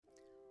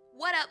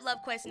What up,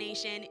 LoveQuest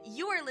Nation?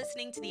 You are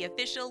listening to the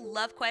official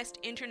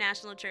LoveQuest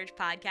International Church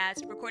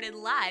podcast, recorded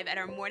live at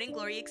our Morning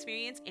Glory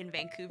experience in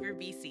Vancouver,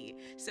 BC.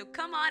 So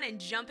come on and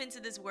jump into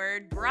this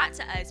word brought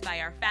to us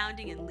by our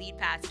founding and lead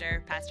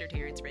pastor, Pastor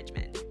Terrence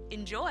Richmond.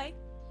 Enjoy!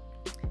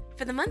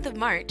 For the month of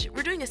March,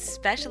 we're doing a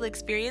special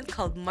experience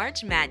called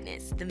March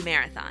Madness, the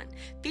Marathon,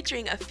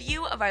 featuring a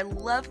few of our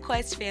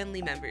LoveQuest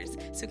family members.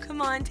 So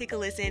come on, take a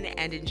listen,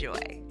 and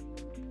enjoy.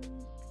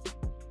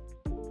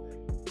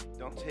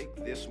 Don't take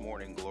this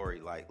morning glory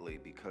lightly,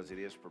 because it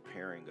is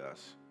preparing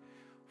us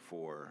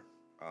for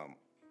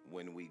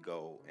when we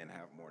go and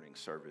have morning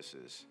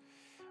services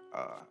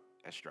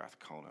at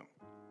Strathcona.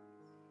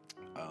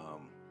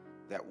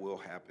 That will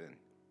happen.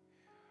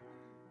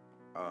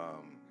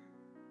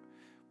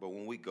 But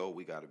when we go,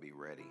 we got to be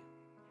ready.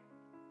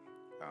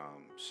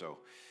 So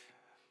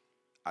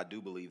I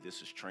do believe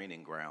this is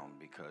training ground,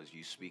 because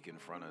you speak in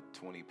front of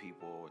 20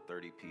 people or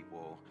 30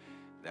 people,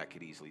 that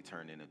could easily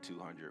turn into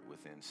 200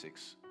 within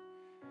 6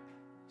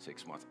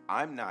 months.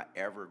 I'm not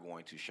ever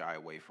going to shy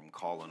away from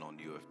calling on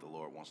you if the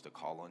Lord wants to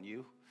call on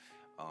you.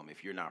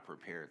 If you're not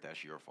prepared,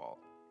 that's your fault.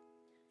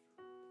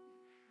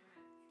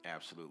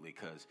 Absolutely,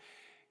 because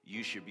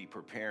you should be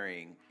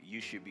preparing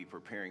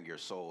your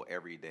soul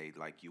every day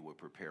like you would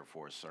prepare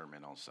for a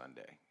sermon on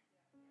Sunday.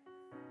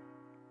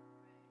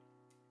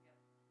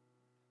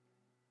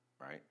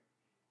 Right?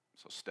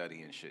 So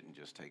studying shouldn't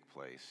just take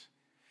place.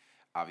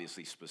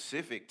 Obviously,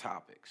 specific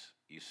topics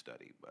you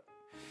study, but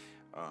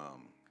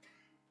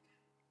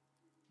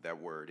that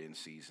word in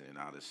season and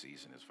out of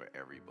season is for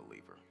every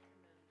believer.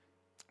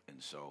 And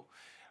so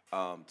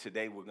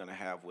today we're going to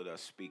have with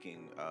us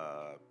speaking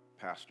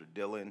Pastor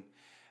Dylan.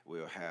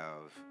 We'll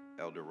have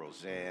Elder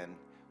Roseanne.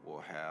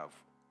 We'll have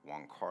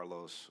Juan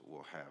Carlos.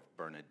 We'll have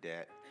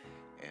Bernadette.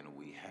 And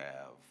we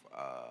have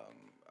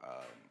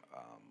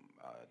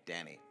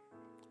Danny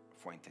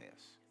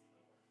Fuentes.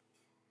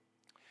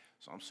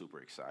 So I'm super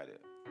excited.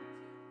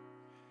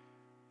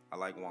 I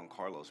like Juan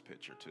Carlos'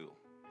 picture too.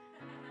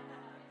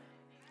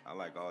 I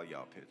like all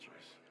y'all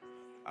pictures.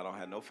 I don't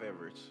have no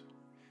favorites,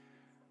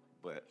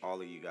 but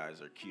all of you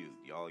guys are cute.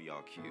 Y'all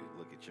cute.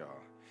 Look at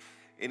y'all.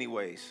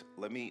 Anyways,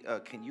 let me,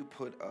 can you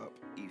put up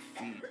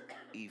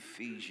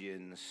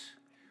Ephesians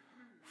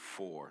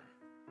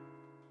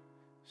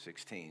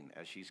 4:16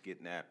 as she's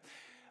getting that?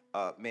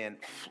 Man,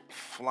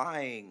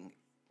 flying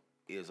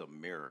is a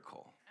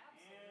miracle.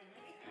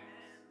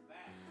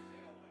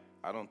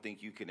 I don't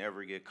think you can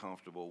ever get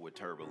comfortable with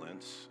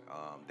turbulence.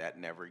 That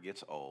never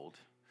gets old.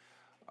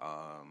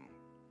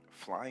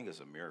 Flying is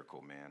a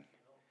miracle, man.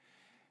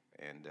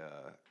 And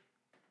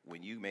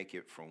when you make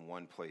it from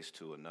one place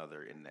to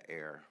another in the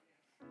air,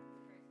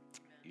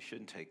 you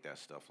shouldn't take that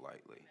stuff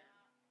lightly,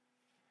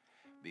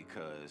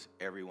 because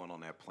everyone on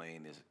that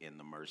plane is in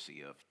the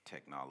mercy of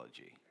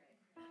technology.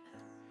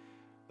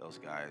 Those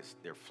guys,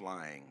 they're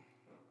flying,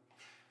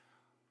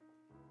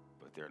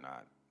 but they're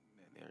not.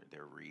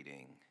 They're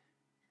reading,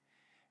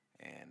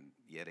 and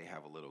yeah, they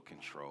have a little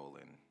control.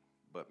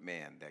 But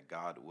man, that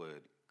God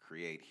would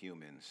create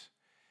humans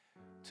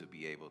to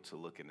be able to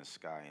look in the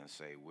sky and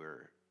say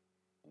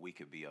we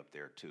could be up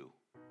there too.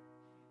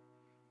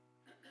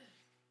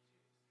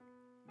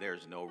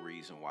 There's no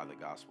reason why the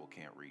gospel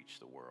can't reach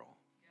the world.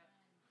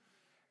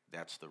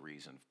 That's the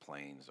reason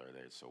planes are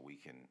there, so we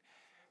can,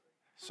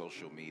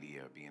 social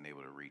media, being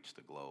able to reach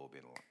the globe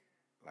in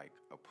like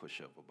a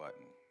push of a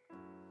button.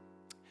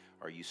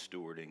 Are you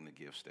stewarding the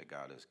gifts that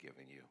God has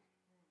given you?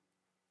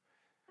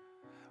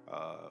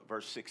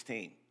 Verse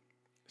 16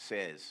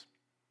 says,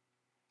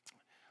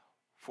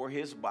 for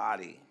his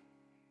body,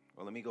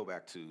 well, let me go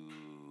back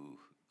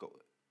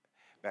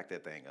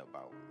that thing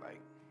about, like,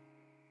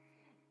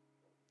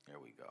 there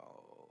we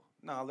go.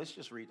 No, let's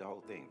just read the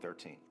whole thing.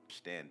 13,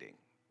 standing.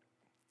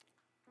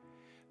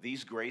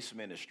 These grace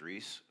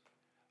ministries,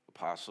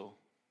 apostle,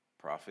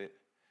 prophet,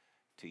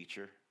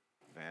 teacher,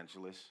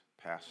 evangelist,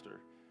 pastor,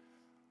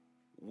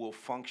 will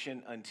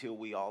function until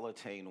we all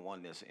attain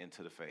oneness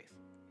into the faith,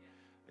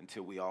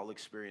 until we all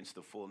experience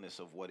the fullness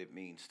of what it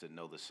means to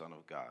know the Son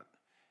of God.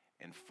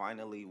 And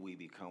finally, we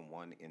become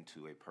one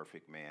into a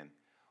perfect man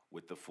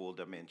with the full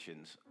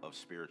dimensions of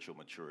spiritual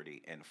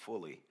maturity and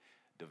fully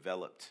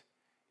developed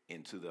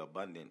into the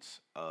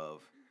abundance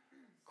of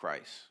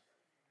Christ.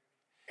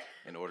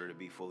 In order to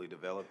be fully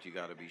developed, you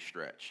got to be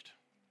stretched.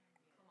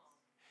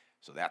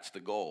 So that's the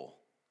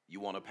goal. You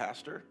want a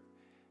pastor?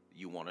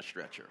 You want a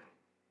stretcher.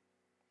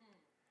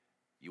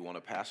 You want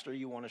a pastor?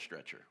 You want a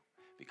stretcher.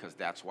 Because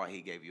that's why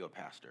he gave you a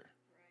pastor,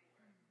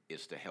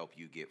 is to help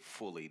you get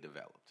fully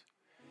developed.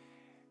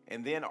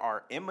 And then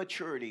our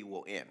immaturity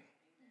will end.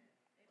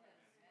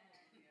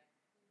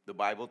 The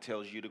Bible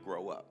tells you to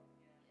grow up.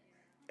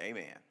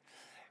 Amen.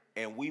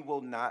 And we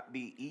will not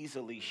be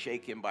easily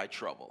shaken by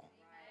trouble.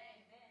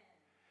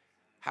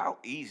 How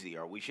easy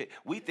are we shaken?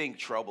 We think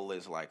trouble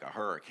is like a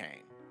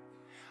hurricane.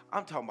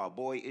 I'm talking about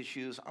boy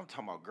issues. I'm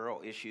talking about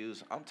girl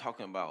issues. I'm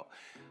talking about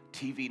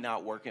TV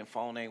not working,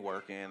 phone ain't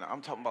working.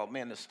 I'm talking about,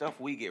 man, the stuff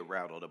we get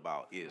rattled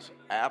about is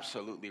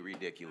absolutely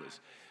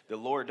ridiculous. The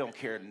Lord don't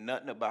care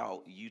nothing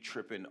about you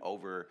tripping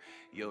over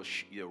your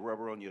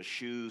rubber on your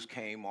shoes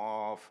came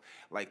off,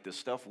 like the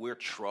stuff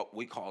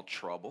we call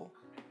trouble.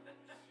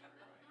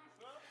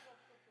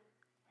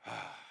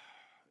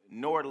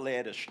 Nor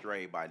led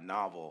astray by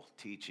novel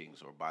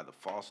teachings or by the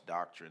false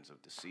doctrines of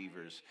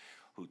deceivers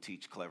who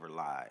teach clever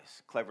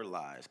lies. Clever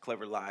lies.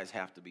 Clever lies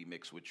have to be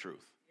mixed with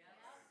truth,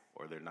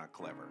 or they're not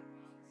clever.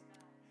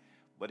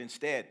 But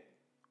instead,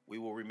 we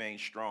will remain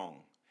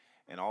strong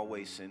and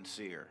always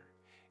sincere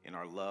in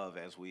our love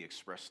as we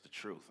express the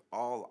truth.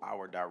 All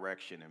our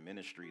direction and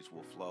ministries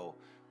will flow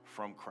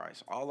from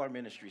Christ. All our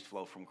ministries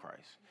flow from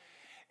Christ,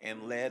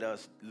 and lead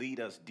us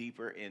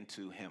deeper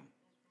into Him.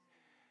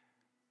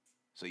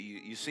 So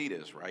you see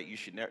this, right? You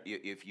should never,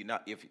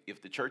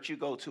 if the church you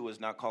go to is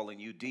not calling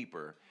you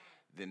deeper,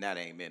 then that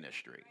ain't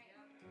ministry.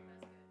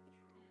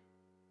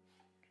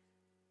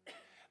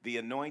 The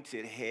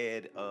anointed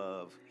head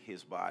of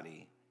His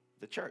body,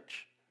 the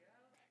church.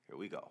 Here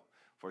we go.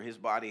 For His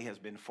body has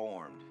been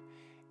formed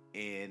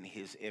in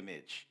His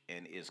image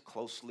and is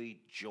closely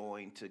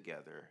joined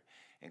together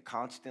and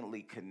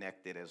constantly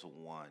connected as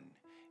one.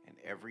 And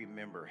every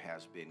member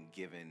has been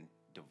given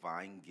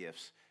divine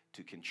gifts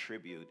to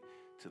contribute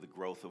to the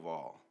growth of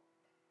all.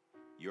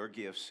 Your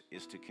gifts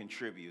is to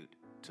contribute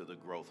to the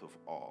growth of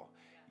all.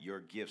 Your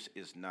gifts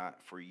is not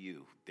for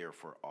you, they're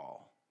for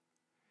all.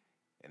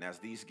 And as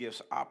these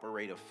gifts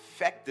operate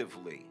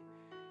effectively,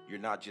 you're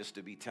not just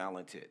to be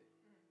talented,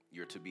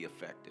 you're to be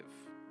effective.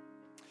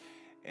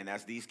 And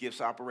as these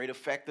gifts operate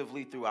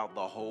effectively throughout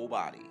the whole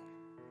body,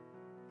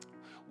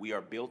 we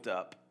are built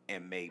up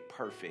and made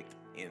perfect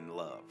in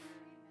love.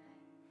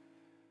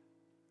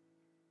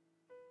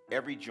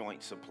 Every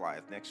joint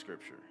supplieth. Next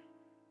scripture.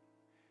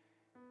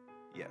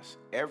 Yes,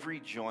 every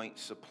joint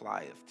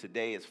supplieth.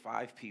 Today is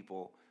 5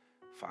 people,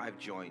 5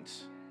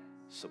 joints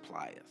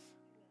supplieth.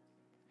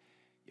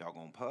 Y'all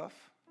gonna puff,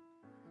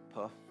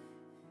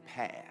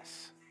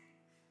 pass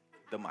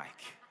the mic.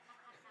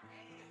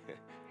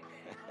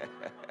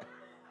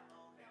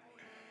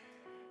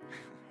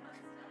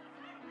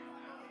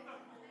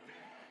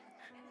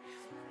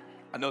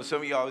 I know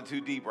some of y'all are too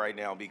deep right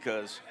now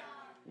because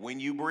when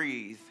you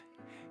breathe,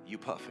 you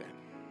puffing.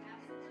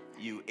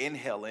 You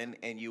inhaling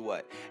and you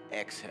what?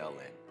 Exhaling.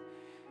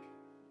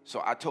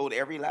 So I told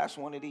every last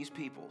one of these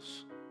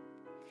peoples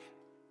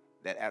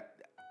that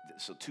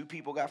so 2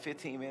 people got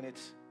 15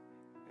 minutes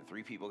and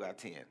 3 people got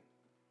 10.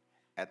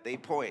 At their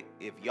point,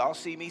 if y'all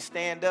see me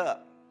stand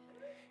up,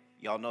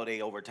 y'all know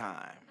they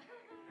overtime.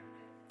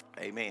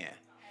 Amen.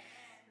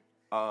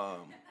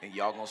 And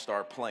y'all gonna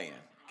start playing,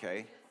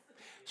 okay?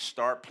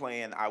 Start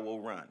playing, I will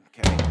run,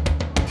 okay?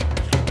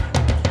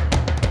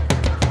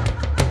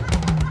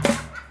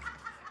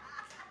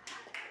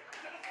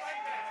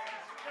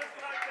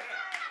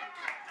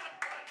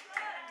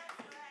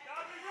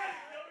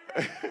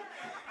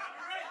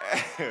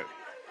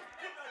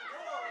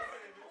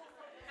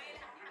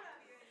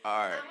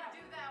 All right.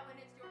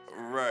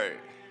 Right.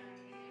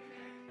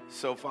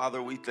 So,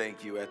 Father, we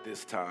thank you at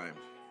this time.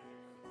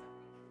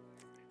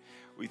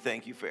 We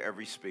thank you for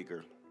every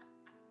speaker.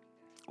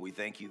 We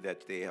thank you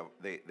that they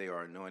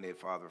are anointed,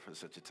 Father, for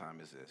such a time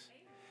as this.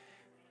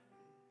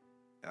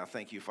 And I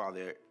thank you,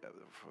 Father,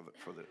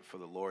 for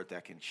the Lord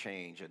that can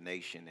change a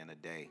nation in a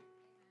day.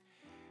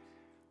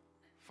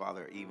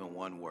 Father, even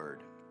one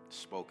word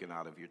spoken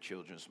out of your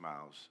children's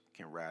mouths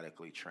can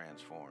radically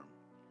transform.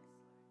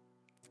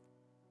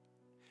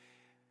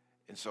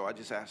 And so I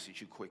just ask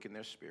that you quicken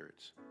their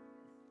spirits.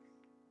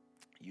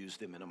 Use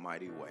them in a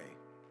mighty way.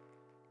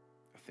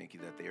 I thank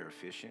you that they are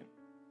efficient.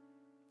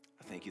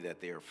 I thank you that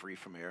they are free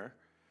from error.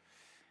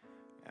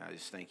 And I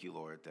just thank you,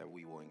 Lord, that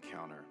we will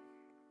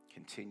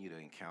continue to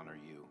encounter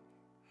you.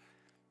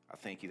 I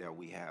thank you that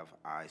we have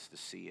eyes to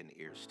see and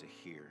ears to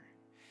hear.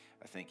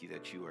 I thank you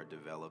that you are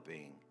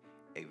developing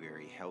a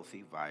very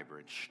healthy,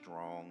 vibrant,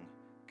 strong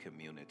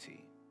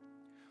community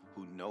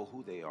who know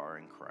who they are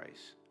in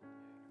Christ,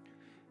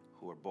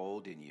 who are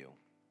bold in you,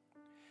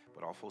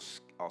 but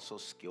also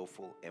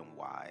skillful and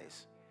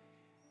wise.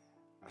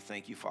 I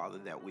thank you, Father,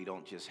 that we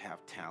don't just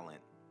have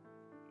talent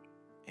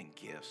and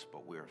gifts,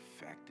 but we're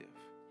effective.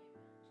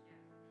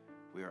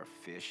 We are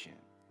efficient.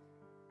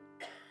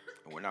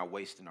 And we're not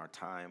wasting our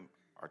time,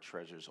 our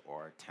treasures,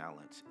 or our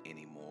talents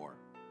anymore.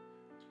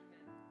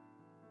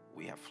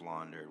 We have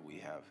floundered, we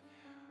have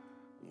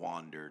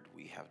wandered,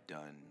 we have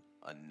done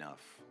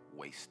enough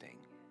wasting.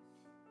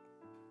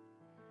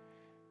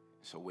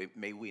 So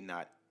may we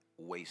not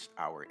waste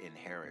our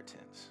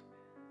inheritance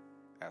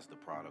as the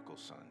prodigal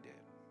son did.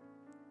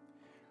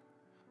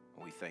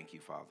 And we thank you,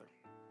 Father,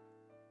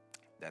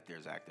 that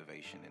there's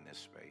activation in this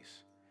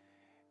space.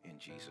 In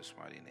Jesus'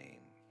 mighty name,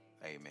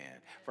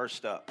 amen.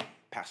 First up,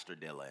 Pastor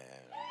Dylan.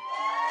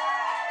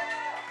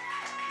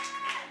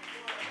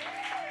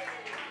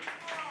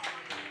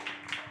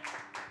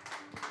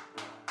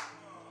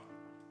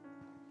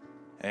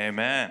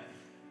 Amen.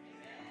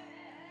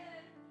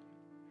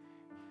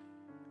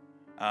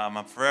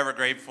 I'm forever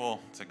grateful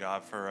to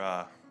God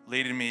for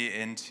leading me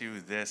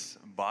into this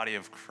body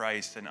of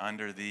Christ and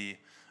under the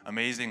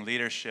amazing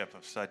leadership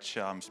of such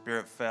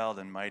spirit-filled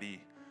and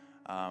mighty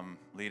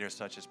leaders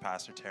such as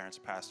Pastor Terrence,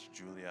 Pastor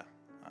Julia.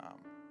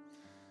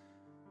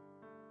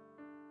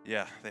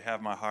 They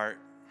have my heart,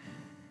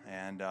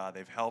 and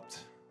they've helped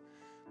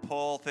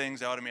pull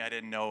things out of me I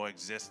didn't know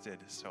existed,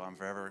 so I'm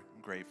forever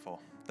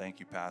grateful. Thank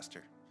you,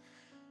 Pastor.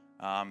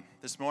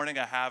 This morning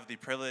I have the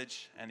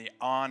privilege and the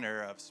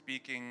honor of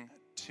speaking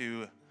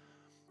to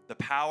the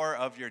power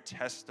of your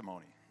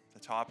testimony, the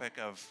topic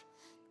of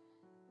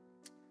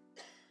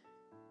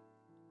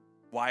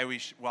why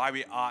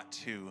we ought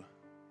to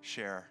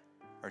share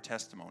our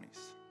testimonies.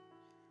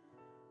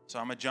 So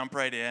I'm going to jump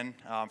right in.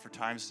 For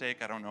time's sake,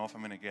 I don't know if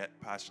I'm going to get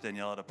Pastor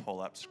Daniela to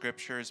pull up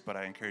scriptures, but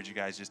I encourage you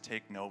guys just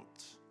take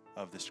notes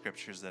of the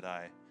scriptures that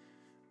I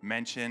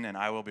mention, and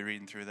I will be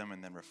reading through them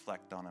and then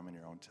reflect on them in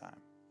your own time.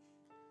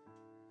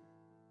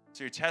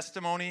 So your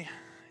testimony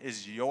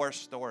is your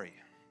story,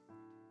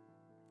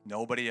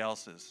 nobody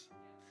else's.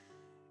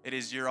 It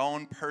is your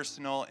own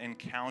personal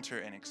encounter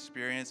and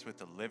experience with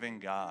the living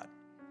God.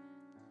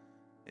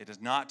 It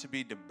is not to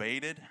be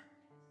debated,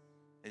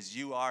 as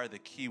you are the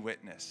key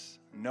witness.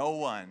 No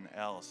one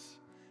else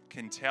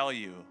can tell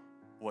you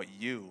what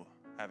you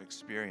have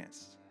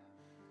experienced.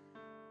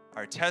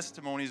 Our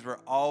testimonies were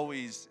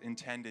always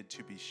intended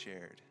to be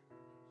shared.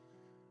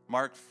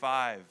 Mark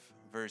 5,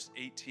 verse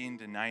 18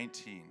 to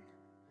 19.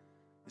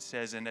 It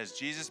says, "And as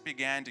Jesus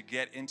began to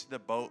get into the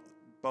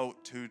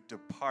boat to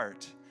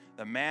depart,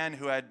 the man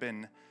who had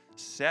been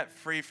set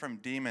free from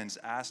demons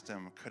asked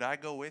him, 'Could I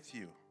go with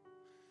you?'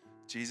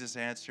 Jesus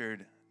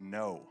answered,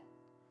 'No,'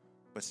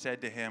 but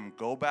said to him,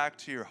 'Go back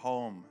to your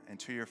home and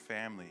to your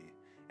family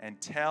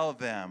and tell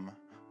them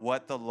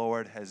what the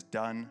Lord has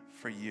done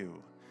for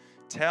you.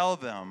 Tell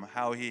them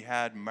how he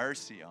had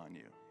mercy on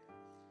you.'"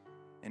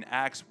 In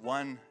Acts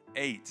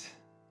 1:8,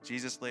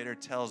 Jesus later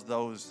tells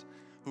those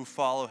who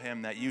follow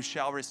him that you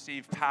shall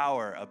receive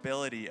power,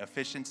 ability,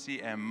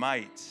 efficiency, and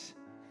might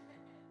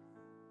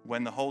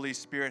when the Holy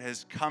Spirit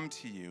has come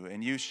to you,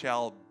 and you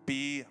shall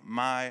be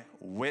my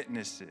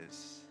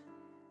witnesses.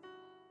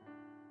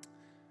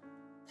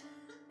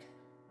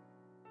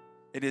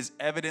 It is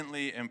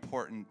evidently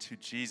important to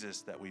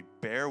Jesus that we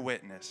bear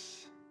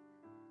witness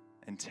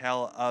and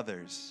tell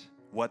others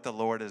what the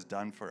Lord has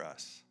done for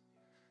us.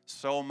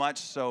 So much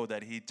so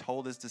that he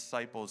told his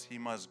disciples he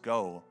must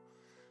go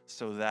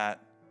so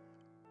that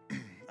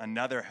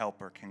another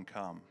helper can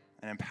come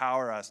and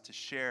empower us to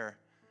share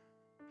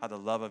how the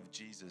love of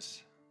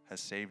Jesus has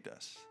saved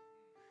us.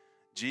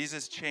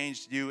 Jesus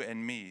changed you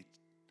and me.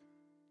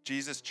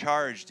 Jesus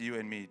charged you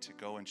and me to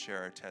go and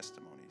share our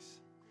testimonies.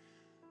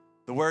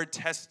 The word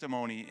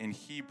testimony in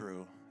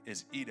Hebrew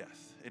is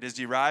edith. It is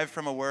derived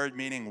from a word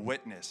meaning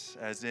witness,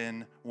 as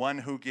in one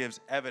who gives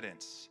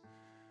evidence.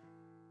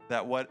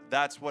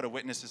 That's what a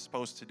witness is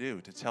supposed to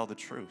do, to tell the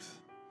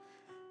truth.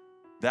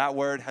 That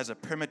word has a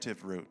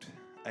primitive root,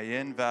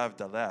 ayin vav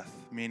daleth,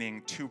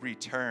 meaning to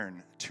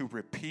return, to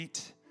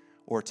repeat,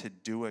 or to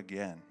do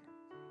again.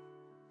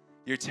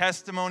 Your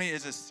testimony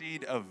is a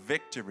seed of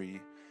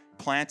victory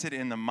planted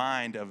in the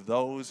mind of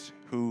those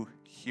who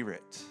hear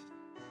it.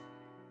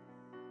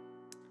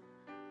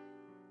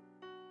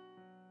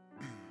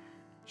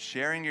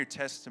 Sharing your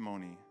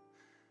testimony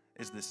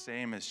is the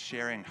same as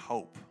sharing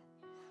hope.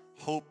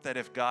 Hope that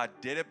if God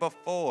did it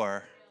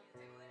before,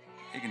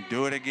 he can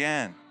do it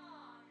again.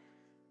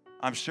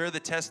 I'm sure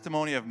the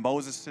testimony of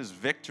Moses'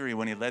 victory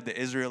when he led the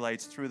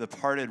Israelites through the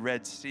parted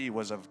Red Sea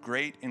was of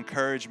great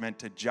encouragement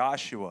to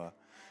Joshua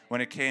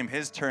when it came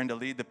his turn to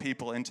lead the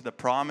people into the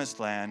promised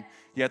land,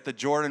 yet the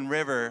Jordan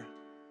River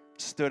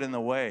stood in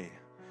the way.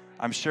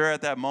 I'm sure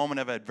at that moment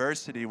of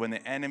adversity when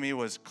the enemy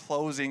was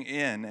closing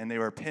in and they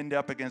were pinned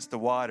up against the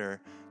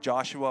water,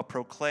 Joshua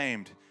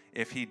proclaimed,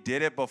 if he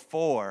did it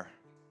before,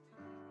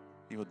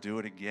 he will do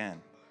it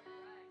again.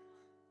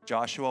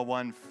 Joshua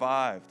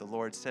 1:5, the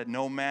Lord said,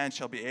 "No man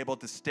shall be able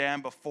to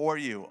stand before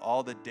you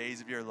all the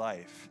days of your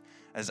life.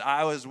 As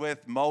I was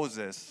with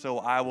Moses, so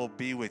I will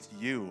be with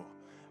you.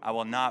 I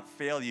will not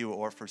fail you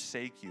or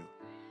forsake you."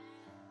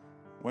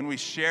 When we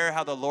share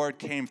how the Lord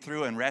came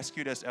through and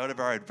rescued us out of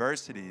our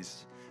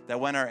adversities, that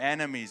when our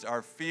enemies,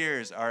 our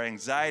fears, our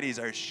anxieties,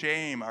 our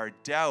shame, our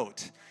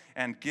doubt,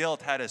 and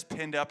guilt had us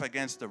pinned up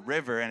against the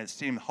river and it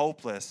seemed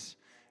hopeless,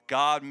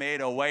 God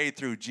made a way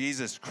through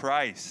Jesus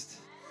Christ.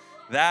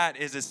 That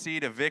is a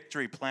seed of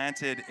victory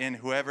planted in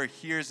whoever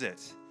hears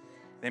it.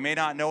 They may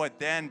not know it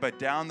then, but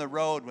down the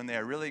road when they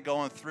are really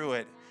going through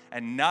it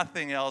and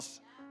nothing else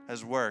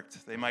has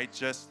worked, they might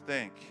just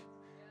think,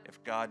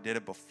 if God did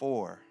it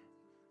before,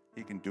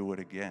 he can do it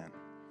again.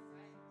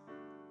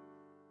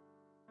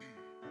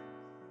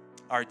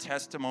 Our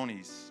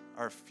testimonies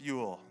are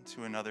fuel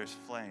to another's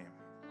flame.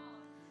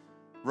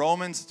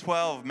 Romans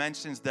 12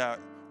 mentions that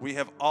we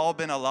have all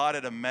been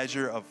allotted a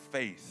measure of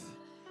faith.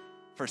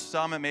 For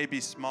some, it may be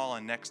small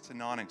and next to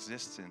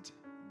non-existent,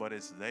 but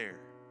it's there.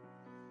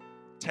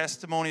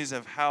 Testimonies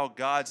of how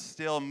God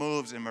still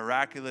moves in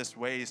miraculous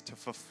ways to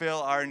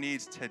fulfill our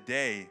needs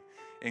today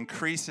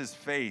increases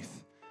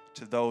faith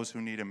to those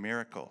who need a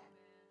miracle.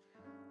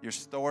 Your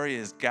story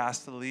is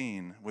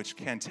gasoline, which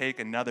can take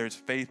another's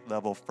faith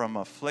level from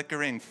a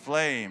flickering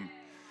flame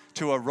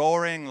to a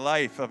roaring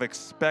life of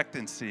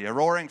expectancy, a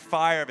roaring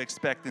fire of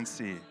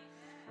expectancy.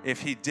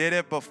 If he did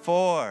it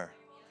before,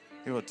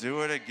 he will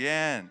do it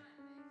again.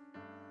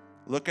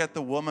 Look at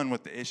the woman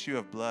with the issue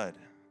of blood.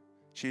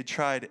 She had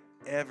tried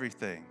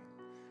everything,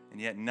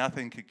 and yet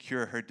nothing could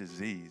cure her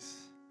disease.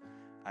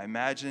 I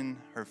imagine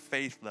her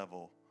faith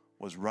level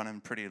was running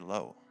pretty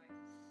low.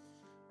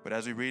 But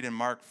as we read in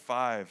Mark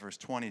 5, verse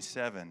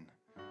 27,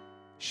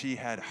 she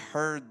had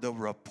heard the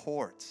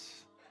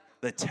reports,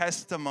 the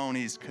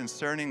testimonies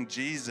concerning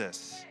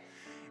Jesus,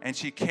 and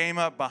she came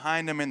up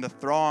behind him in the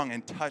throng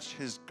and touched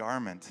his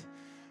garment.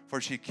 For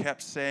she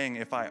kept saying,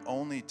 if I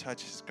only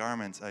touch his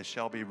garments, I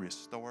shall be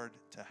restored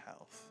to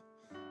health.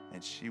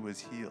 And she was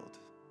healed.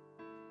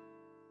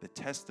 The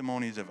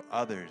testimonies of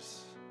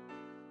others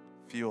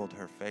fueled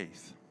her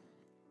faith.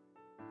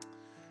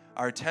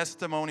 Our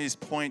testimonies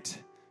point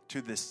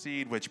to the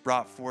seed which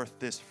brought forth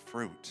this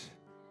fruit.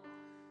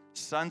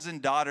 Sons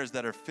and daughters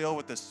that are filled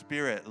with the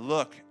Spirit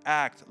look,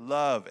 act,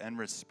 love, and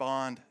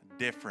respond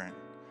different.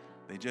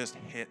 They just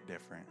hit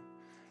different.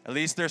 At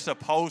least they're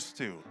supposed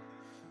to.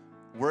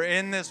 We're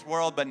in this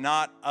world, but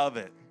not of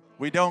it.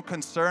 We don't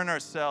concern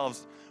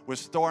ourselves with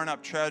storing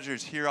up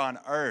treasures here on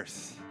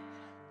earth,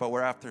 but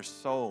we're after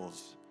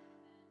souls,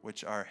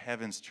 which are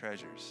heaven's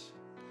treasures.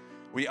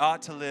 We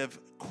ought to live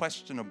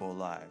questionable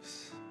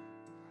lives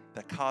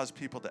that cause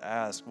people to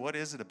ask, what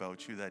is it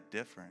about you that's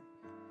different?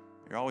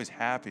 You're always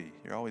happy.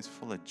 You're always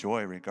full of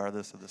joy,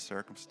 regardless of the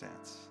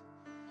circumstance.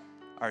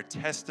 Our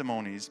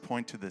testimonies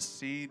point to the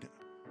seed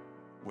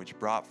which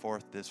brought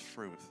forth this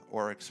fruit,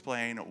 or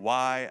explain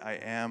why I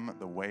am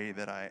the way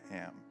that I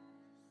am.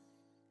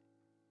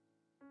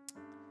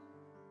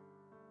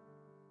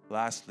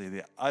 Lastly,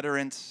 the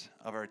utterance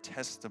of our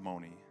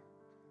testimony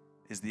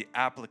is the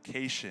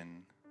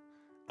application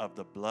of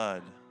the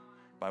blood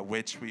by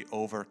which we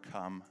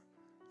overcome.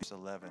 Verse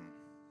 11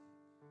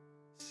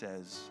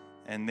 says,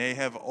 and they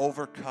have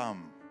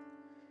overcome,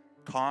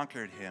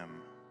 conquered him,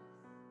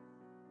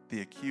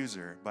 the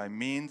accuser, by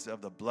means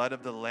of the blood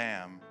of the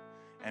Lamb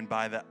and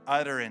by the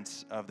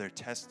utterance of their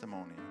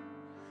testimony.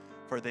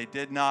 For they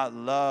did not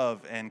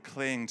love and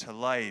cling to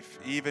life,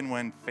 even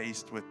when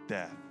faced with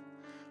death,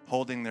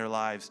 holding their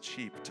lives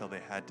cheap till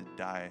they had to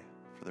die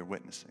for their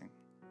witnessing.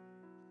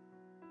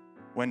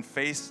 When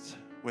faced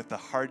with the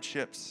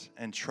hardships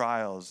and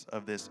trials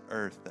of this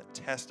earth that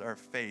test our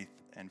faith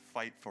and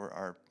fight for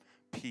our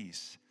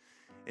peace,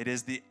 it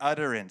is the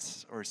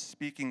utterance or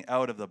speaking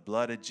out of the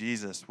blood of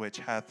Jesus which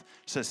hath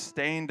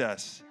sustained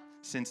us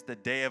since the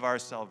day of our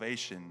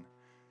salvation,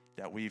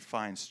 that we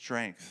find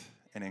strength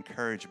and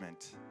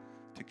encouragement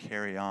to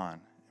carry on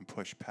and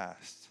push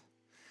past.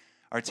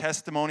 Our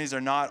testimonies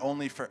are not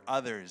only for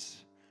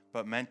others,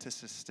 but meant to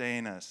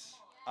sustain us,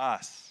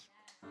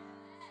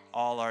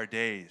 all our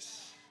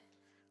days.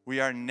 We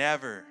are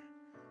never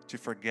to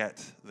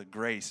forget the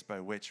grace by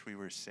which we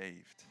were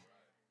saved.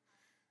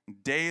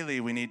 Daily,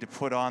 we need to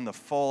put on the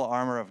full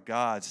armor of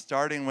God,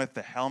 starting with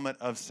the helmet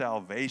of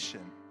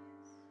salvation.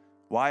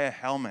 Why a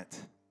helmet?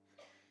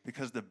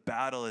 Because the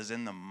battle is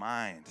in the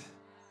mind.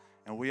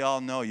 And we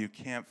all know you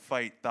can't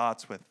fight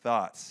thoughts with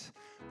thoughts,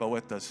 but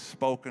with the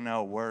spoken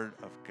out word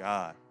of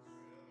God.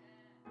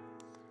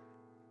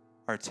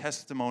 Our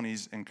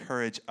testimonies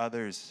encourage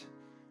others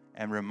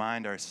and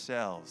remind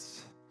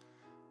ourselves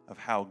of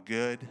how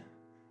good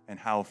and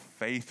how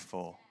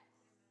faithful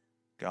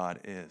God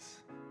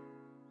is.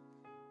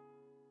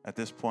 At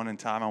this point in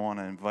time, I want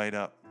to invite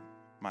up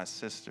my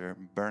sister,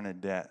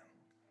 Bernadette,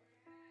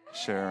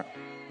 share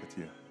with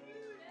you.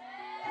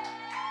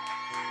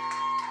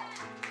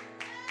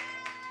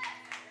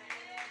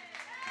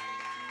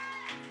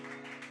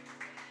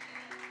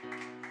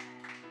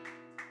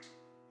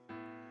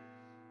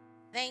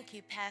 Thank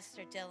you,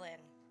 Pastor Dylan.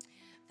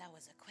 That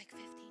was a quick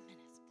 15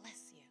 minutes.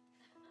 Bless you.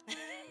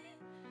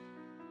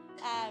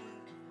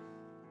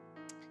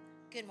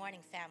 Good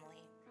morning,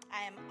 family.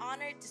 I am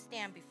honored to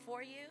stand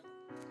before you,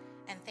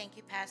 and thank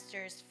you,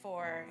 pastors,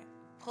 for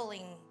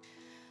pulling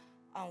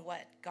on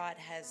what God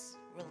has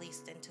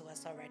released into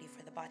us already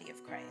for the body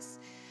of Christ.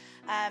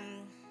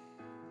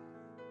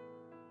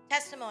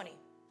 Testimony.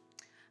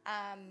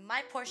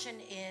 My portion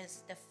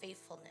is the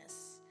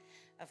faithfulness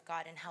of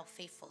God and how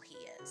faithful He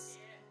is.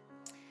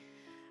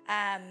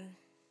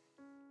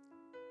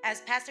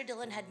 As Pastor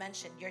Dylan had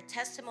mentioned, your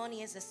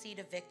testimony is a seed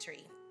of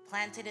victory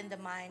planted in the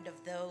mind of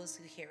those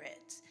who hear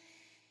it.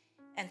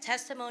 And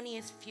testimony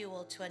is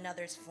fuel to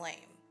another's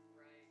flame.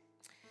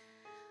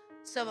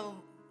 So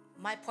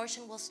my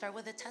portion will start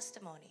with a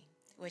testimony,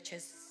 which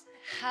is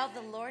how the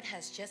Lord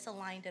has just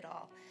aligned it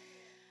all.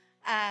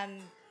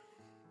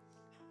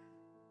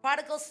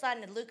 Prodigal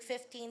son in Luke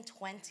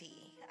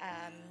 15:20.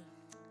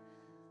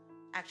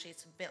 Actually,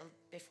 it's a bit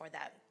before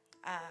that.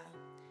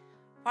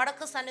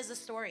 Prodigal son is a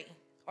story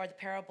or the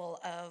parable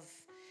of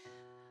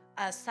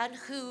a son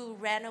who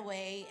ran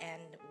away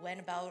and went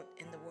about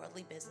in the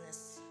worldly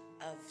business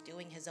of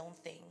doing his own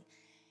thing.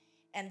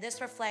 And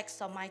this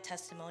reflects on my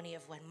testimony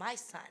of when my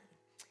son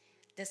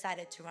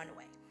decided to run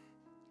away.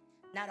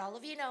 Not all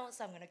of you know,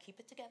 so I'm going to keep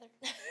it together.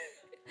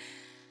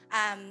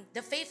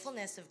 The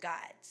faithfulness of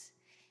God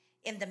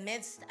in the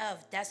midst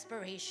of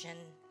desperation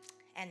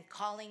and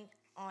calling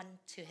on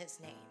to his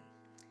name.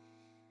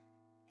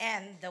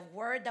 And the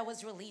word that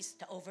was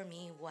released over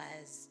me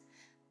was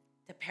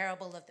the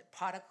parable of the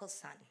prodigal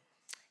son.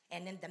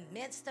 And in the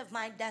midst of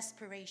my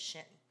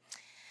desperation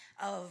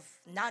of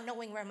not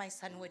knowing where my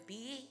son would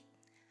be,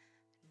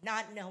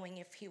 not knowing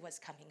if he was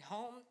coming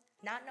home,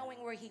 not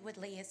knowing where he would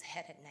lay his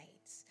head at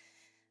night,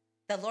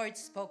 the Lord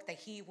spoke that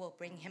he will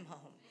bring him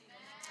home.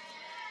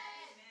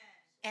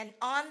 And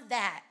on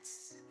that,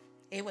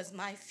 it was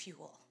my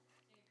fuel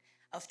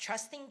of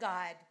trusting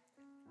God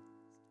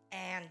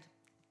and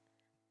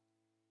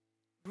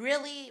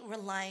really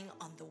relying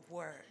on the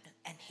word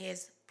and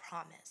his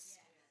promise.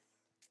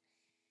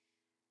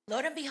 Lo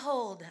and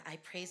behold, I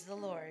praise the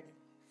Lord.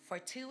 For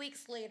 2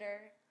 weeks later,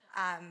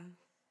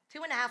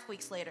 2.5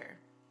 weeks later,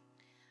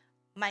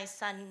 my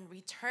son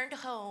returned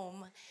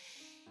home,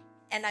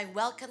 and I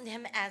welcomed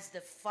him as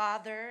the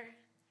father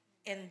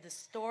in the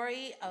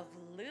story of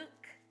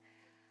Luke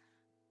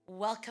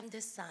welcomed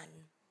his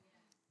son.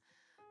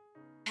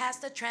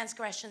 Past the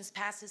transgressions,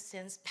 past his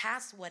sins,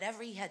 past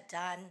whatever he had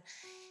done,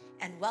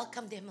 and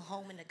welcomed him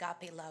home in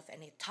agape love.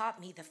 And it taught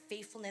me the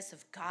faithfulness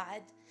of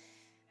God,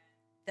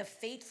 the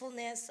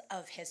faithfulness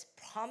of his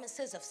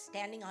promises, of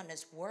standing on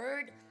his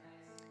word,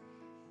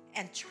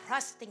 and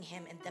trusting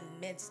him in the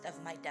midst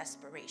of my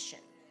desperation.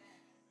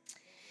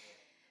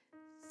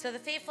 So the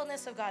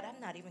faithfulness of God, I'm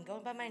not even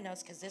going by my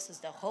notes because this is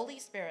the Holy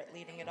Spirit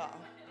leading it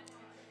all.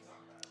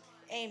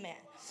 Amen.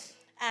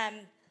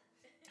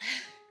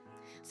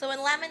 So in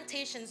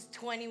Lamentations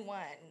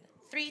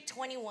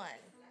 3:21,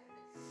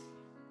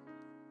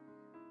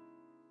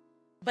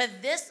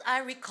 but this I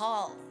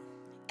recall,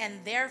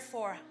 and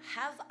therefore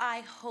have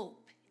I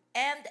hope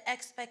and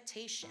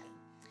expectation.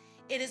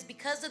 It is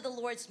because of the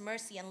Lord's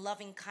mercy and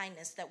loving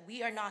kindness that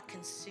we are not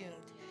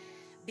consumed,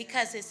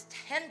 because his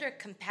tender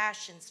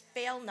compassions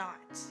fail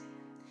not.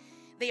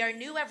 They are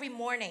new every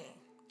morning.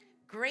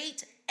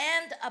 Great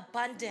and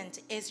abundant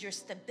is your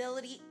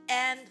stability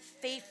and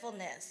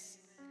faithfulness.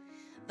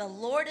 The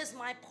Lord is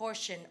my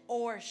portion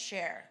or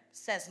share,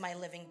 says my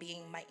living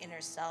being, my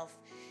inner self.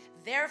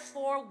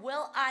 Therefore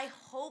will I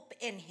hope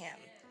in him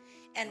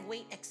and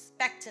wait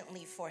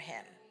expectantly for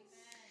him.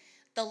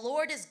 The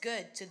Lord is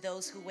good to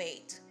those who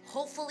wait,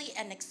 hopefully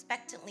and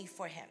expectantly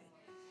for him.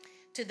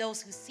 To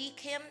those who seek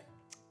him,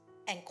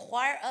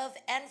 inquire of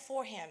and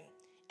for him,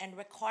 and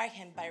require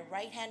him by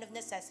right hand of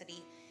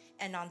necessity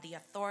and on the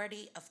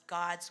authority of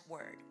God's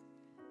word.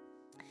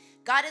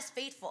 God is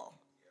faithful,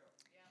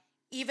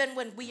 even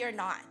when we are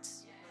not.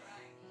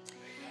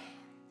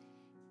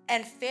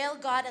 And fail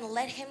God and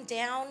let him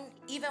down,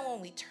 even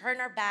when we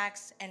turn our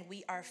backs and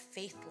we are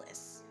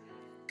faithless.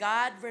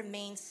 God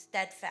remains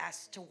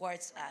steadfast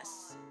towards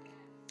us.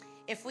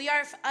 If we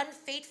are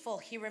unfaithful,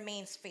 he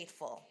remains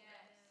faithful,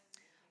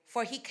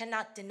 for he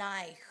cannot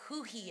deny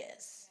who he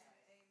is.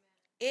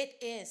 It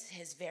is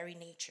his very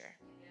nature.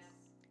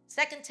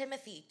 2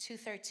 Timothy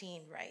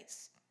 2:13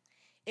 writes,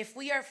 if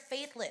we are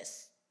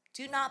faithless,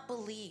 do not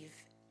believe,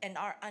 and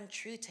are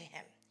untrue to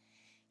him,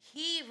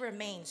 he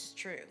remains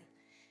true,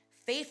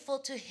 faithful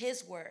to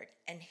his word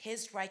and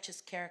his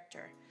righteous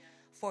character,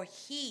 for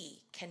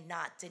he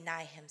cannot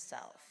deny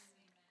himself.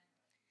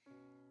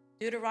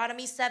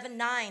 Deuteronomy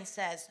 7:9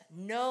 says,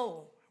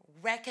 know,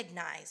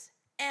 recognize,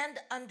 and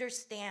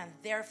understand,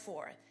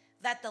 therefore,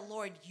 that the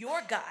Lord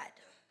your God,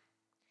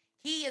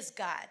 he is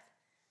God,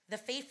 the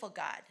faithful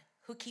God,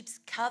 who keeps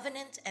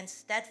covenant and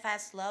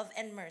steadfast love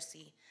and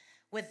mercy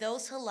with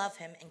those who love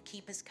him and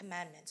keep his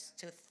commandments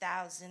to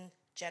 1,000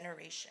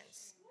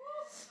 generations.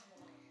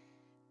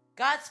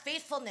 God's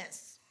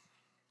faithfulness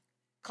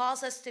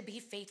calls us to be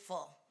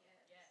faithful,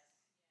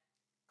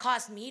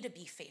 caused me to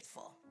be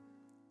faithful.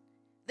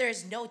 There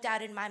is no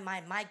doubt in my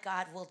mind, my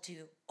God will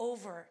do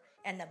over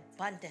an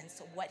abundance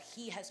of what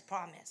he has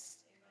promised.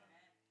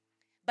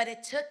 But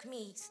it took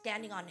me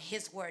standing on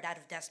his word out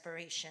of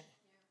desperation,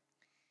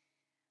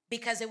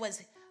 because it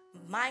was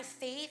my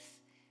faith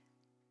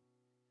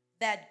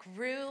that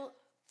grew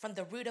from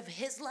the root of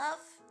his love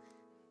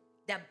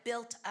that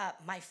built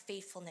up my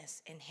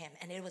faithfulness in him.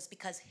 And it was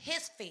because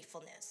his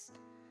faithfulness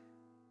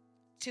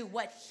to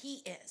what he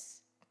is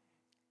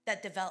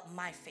that developed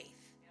my faith.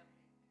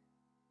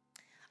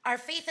 Our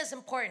faith is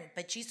important,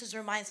 but Jesus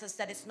reminds us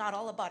that it's not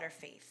all about our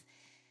faith,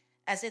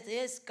 as it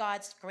is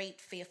God's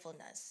great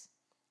faithfulness.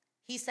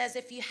 He says,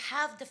 if you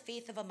have the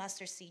faith of a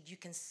mustard seed, you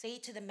can say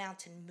to the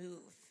mountain,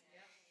 move,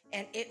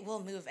 and it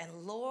will move.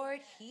 And Lord,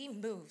 he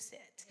moves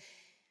it.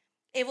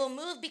 It will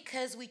move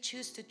because we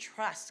choose to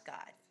trust God.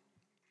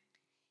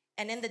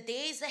 And in the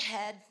days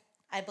ahead,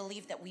 I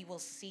believe that we will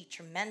see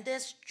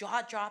tremendous,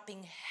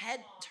 jaw-dropping,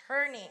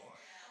 head-turning,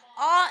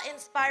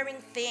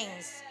 awe-inspiring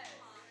things,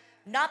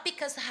 not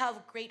because of how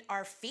great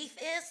our faith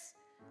is,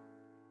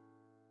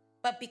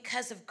 but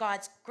because of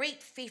God's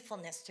great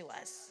faithfulness to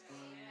us,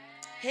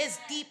 his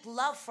deep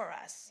love for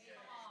us,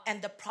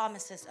 and the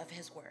promises of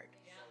his word.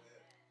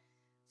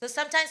 So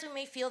sometimes we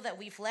may feel that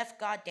we've left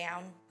God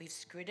down, we've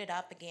screwed it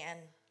up again,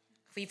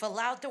 we've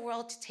allowed the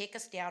world to take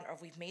us down, or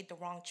we've made the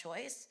wrong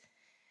choice.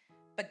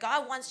 But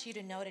God wants you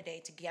to know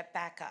today to get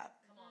back up.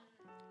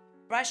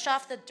 Brush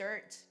off the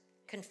dirt,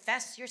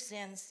 confess your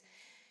sins.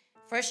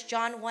 1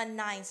 John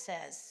 1:9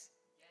 says,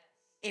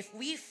 if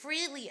we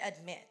freely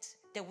admit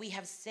that we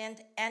have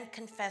sinned and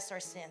confess our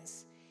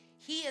sins,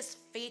 he is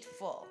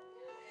faithful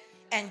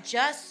and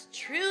just,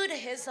 true to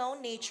his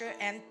own nature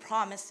and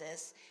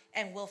promises,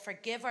 and will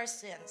forgive our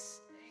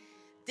sins,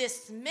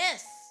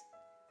 dismiss,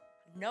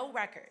 no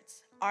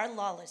records, our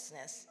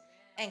lawlessness,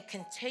 and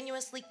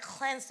continuously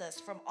cleanse us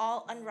from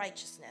all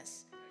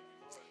unrighteousness.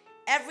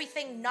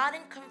 Everything not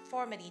in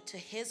conformity to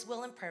his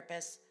will and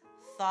purpose,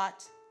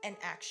 thought and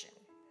action.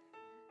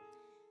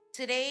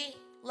 Today,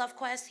 Love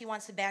Quest, he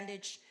wants to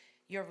bandage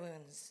your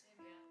wounds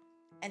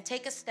and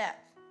take a step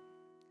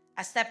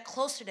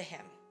closer to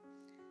him,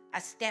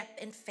 a step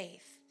in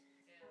faith.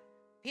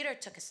 Peter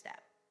took a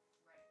step,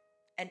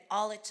 and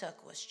all it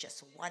took was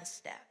just one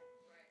step,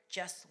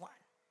 just one.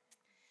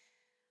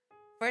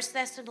 1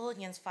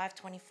 Thessalonians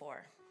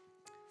 5:24,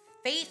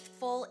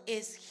 faithful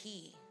is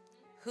he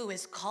who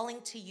is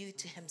calling to you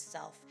to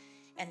himself,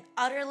 and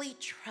utterly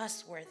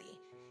trustworthy,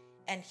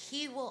 and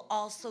he will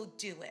also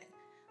do it.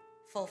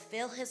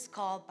 Fulfill his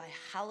call by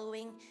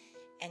hallowing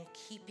and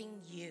keeping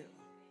you.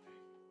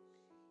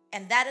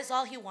 And that is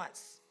all he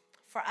wants,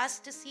 for us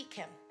to seek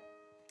him.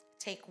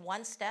 Take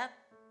one step,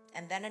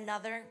 and then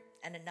another,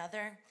 and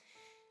another,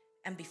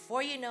 and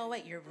before you know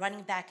it, you're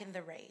running back in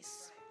the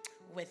race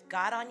with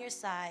God on your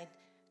side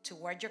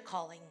toward your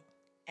calling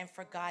and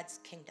for God's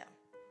kingdom.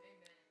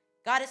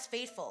 God is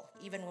faithful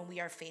even when we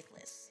are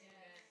faithless.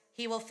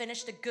 He will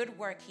finish the good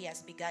work he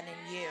has begun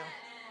in you.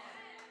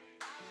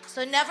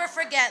 So never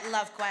forget,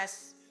 Love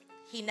Quest,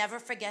 he never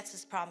forgets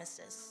his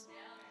promises.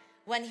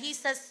 When he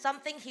says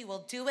something, he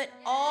will do it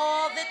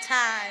all the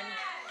time.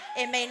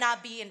 It may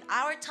not be in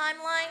our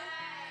timeline,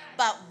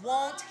 but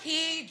won't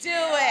he do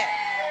it?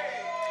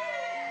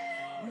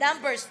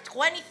 Numbers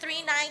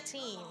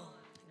 23:19.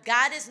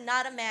 God is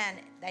not a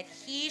man that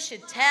he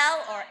should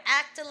tell or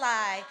act a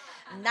lie,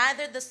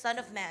 neither the Son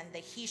of Man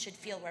that he should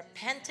feel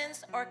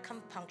repentance or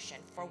compunction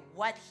for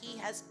what he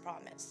has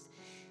promised.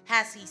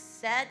 Has he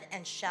said,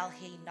 and shall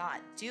he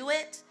not do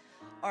it?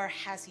 Or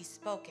has he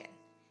spoken,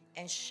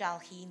 and shall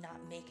he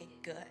not make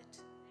it good?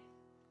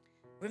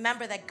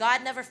 Remember that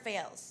God never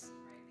fails.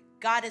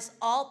 God is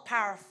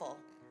all-powerful,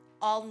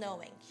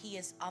 all-knowing. He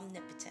is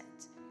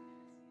omnipotent.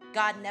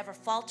 God never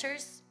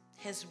falters.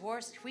 His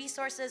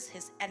resources,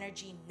 his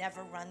energy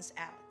never runs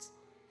out.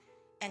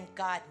 And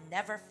God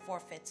never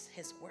forfeits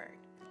his word.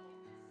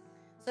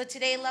 So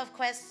today, Love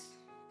Quest,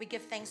 we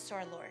give thanks to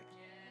our Lord.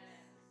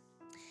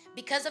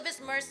 Because of his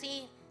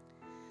mercy,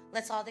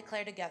 let's all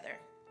declare together.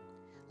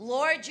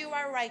 Lord, you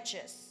are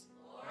righteous.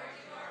 Lord,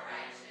 you are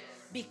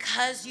righteous.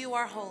 Because you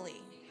are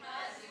holy.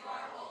 Because you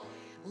are holy.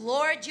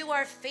 Lord, you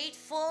are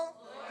faithful. Lord,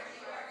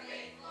 you are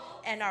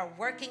faithful. And are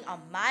working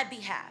on my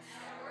behalf.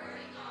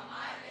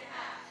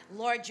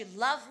 Lord, you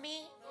love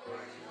me. Lord, you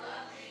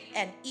love me.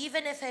 And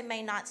even if I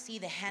may not see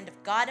the hand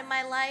of God in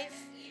my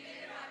life, Even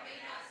if I may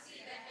not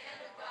see the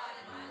hand of God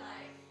in my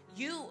life,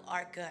 you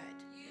are good.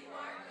 you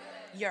are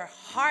good. Your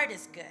heart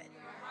is good.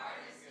 Your heart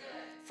is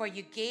good. For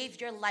you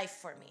gave your life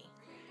for me. You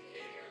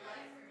gave your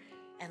life for me.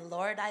 And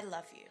Lord, I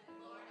love you.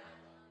 Lord, I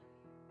love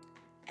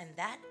you. And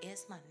that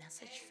is my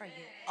message for you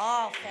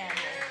all, family.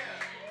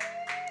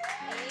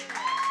 Amen.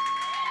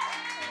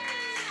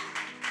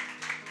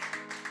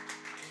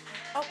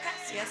 Oh,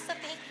 gracias. So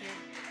thank you.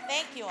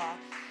 Thank you all.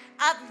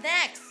 Up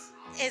next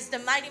is the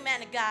mighty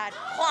man of God,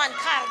 Juan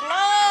Carlos.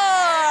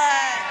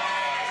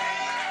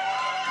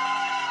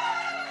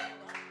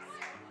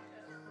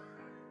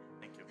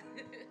 Thank you.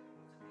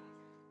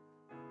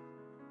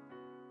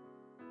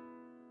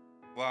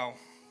 Wow.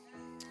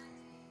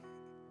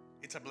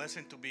 It's a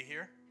blessing to be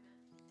here.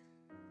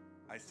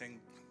 I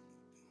thank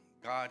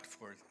God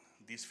for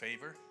this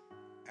favor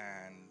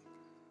and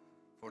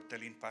for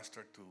telling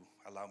Pastor to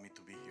allow me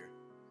to be here.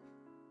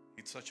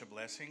 It's such a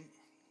blessing,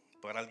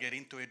 but I'll get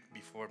into it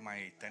before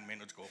my 10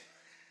 minutes go.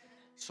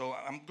 So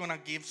I'm going to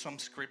give some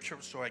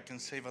scriptures so I can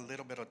save a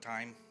little bit of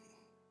time.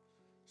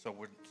 So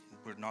we're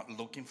not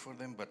looking for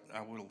them, but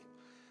I will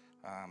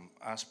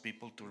ask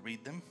people to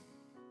read them.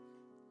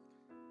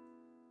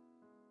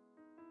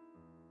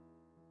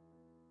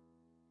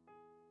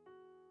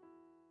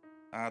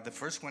 The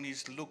first one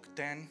is Luke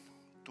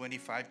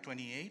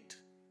 10:25-28.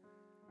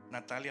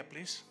 Natalia,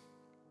 please.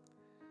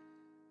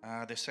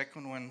 The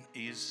second one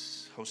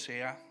is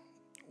Hosea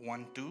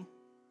 1:2.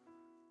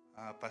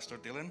 Pastor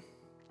Dylan.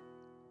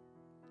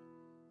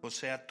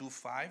 Hosea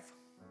 2:5.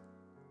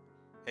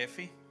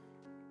 Effie.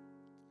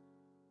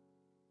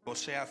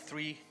 Hosea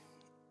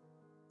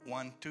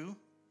 3:1-2.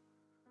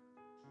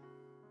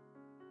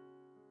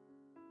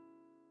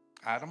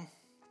 Adam.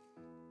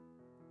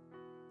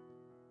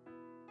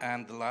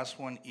 And the last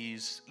one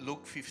is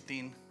Luke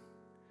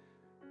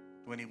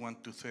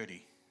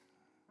 15:21-30.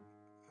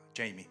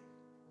 Jamie.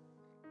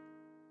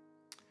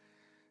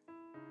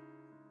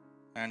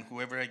 And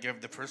whoever I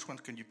gave the first one,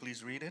 can you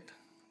please read it?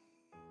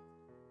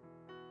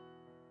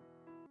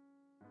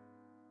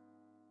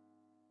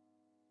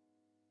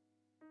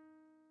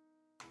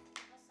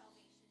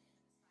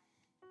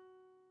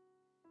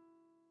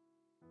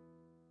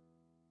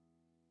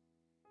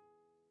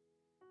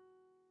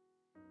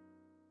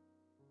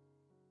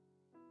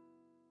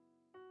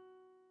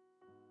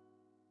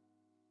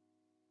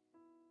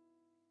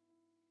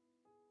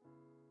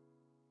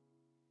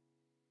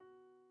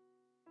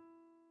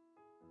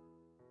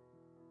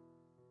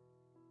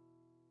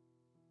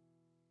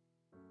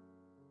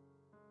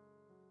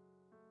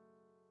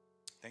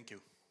 Thank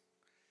you.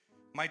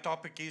 My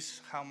topic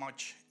is how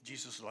much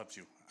Jesus loves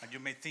you. And you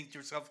may think to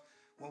yourself,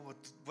 well,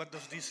 what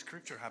does this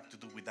scripture have to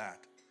do with that?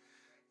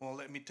 Well,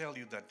 let me tell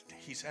you that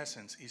his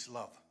essence is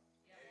love.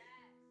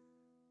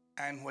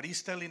 And what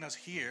he's telling us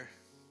here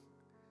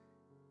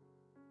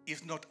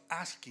is not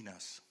asking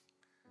us.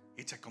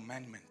 It's a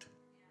commandment.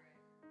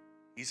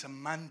 It's a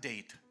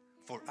mandate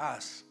for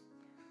us.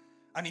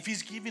 And if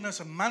he's giving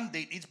us a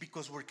mandate, it's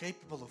because we're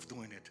capable of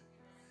doing it.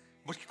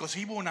 Because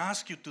he won't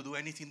ask you to do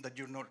anything that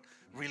you're not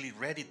really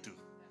ready to.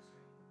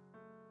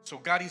 So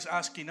God is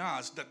asking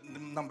us that the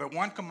number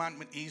one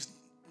commandment is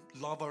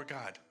love our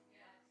God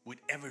with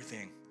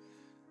everything.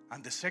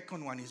 And the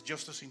second one is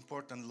just as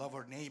important, love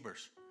our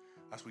neighbors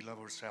as we love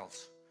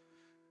ourselves.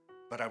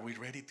 But are we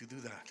ready to do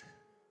that?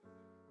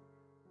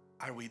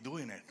 Are we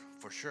doing it?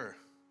 For sure.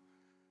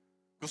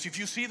 Because if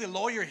you see the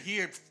lawyer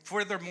here,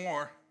 further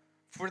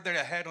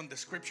ahead on the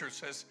scripture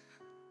says,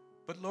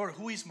 but Lord,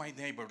 who is my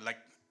neighbor? Like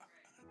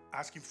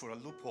asking for a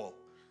loophole.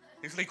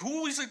 It's like,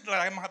 who is it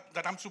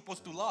that I'm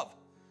supposed to love?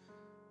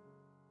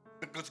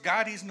 Because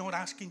God is not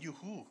asking you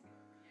who.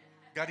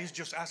 God is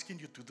just asking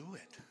you to do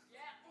it.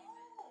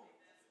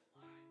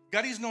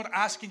 God is not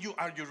asking you,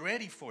 are you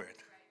ready for it?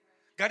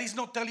 God is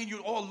not telling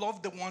you, oh,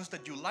 love the ones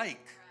that you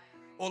like.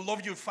 Or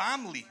love your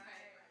family.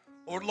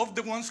 Or love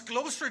the ones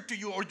closer to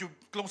you or your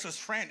closest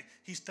friend.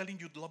 He's telling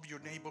you to love your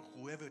neighbor,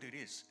 whoever it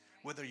is,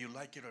 whether you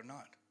like it or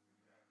not.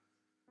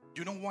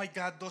 Do you know why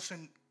God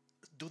doesn't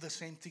do the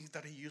same things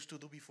that he used to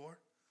do before?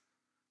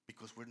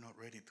 Because we're not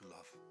ready to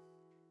love.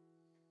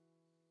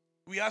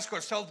 We ask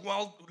ourselves,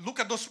 well, look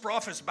at those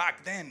prophets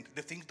back then,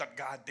 the things that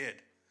God did.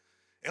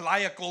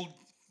 Elijah called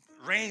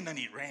rain and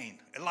it rained.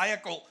 Elijah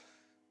called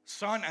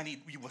sun and it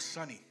was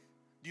sunny.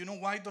 Do you know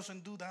why it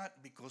doesn't do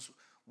that? Because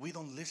we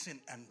don't listen,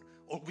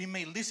 or we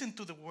may listen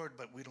to the word,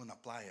 but we don't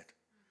apply it.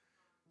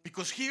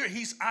 Because here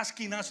he's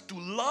asking us to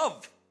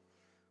love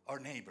our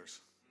neighbors,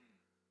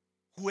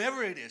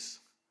 whoever it is.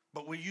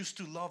 But we're used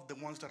to love the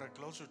ones that are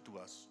closer to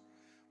us.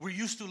 We're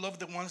used to love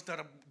the ones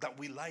that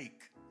we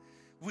like.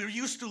 We're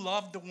used to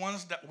love the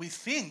ones that we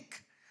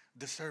think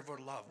deserve our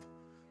love.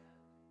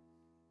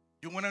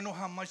 You want to know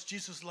how much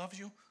Jesus loves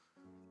you?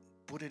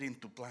 Put it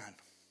into plan.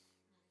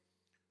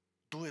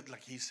 Do it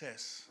like he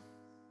says.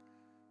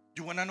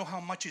 You want to know how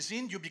much is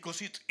in you?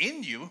 Because it's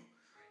in you.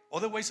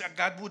 Otherwise,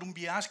 God wouldn't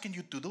be asking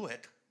you to do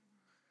it.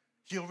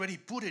 He already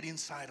put it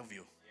inside of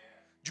you.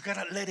 You got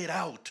to let it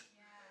out.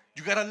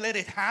 You got to let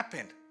it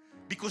happen.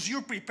 Because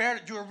you're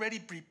prepared. You're already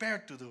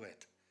prepared to do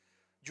it.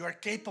 You are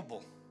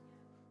capable.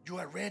 You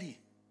are ready.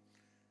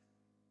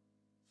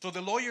 So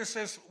the lawyer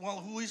says, well,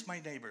 who is my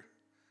neighbor?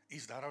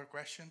 Is that our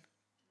question?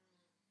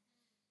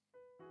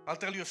 I'll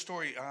tell you a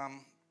story.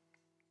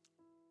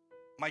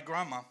 My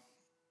grandma,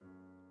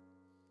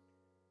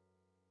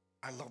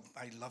 I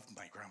love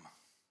my grandma.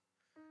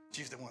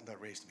 She's the one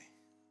that raised me.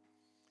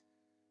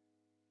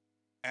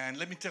 And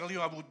let me tell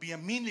you, I would be a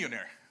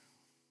millionaire,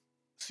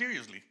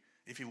 seriously,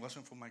 if it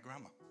wasn't for my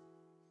grandma.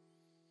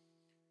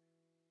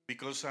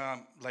 Because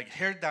like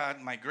her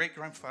dad, my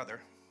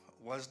great-grandfather,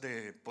 was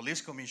the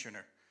police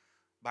commissioner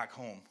back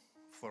home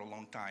for a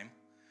long time.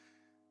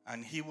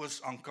 And he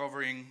was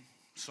uncovering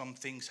some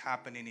things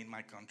happening in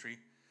my country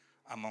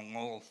among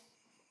all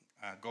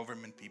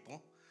government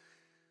people,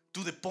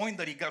 to the point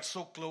that he got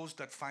so close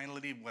that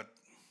finally what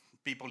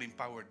people in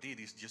power did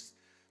is just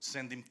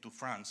send him to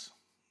France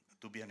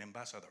to be an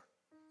ambassador.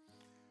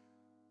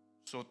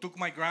 So took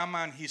my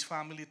grandma and his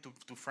family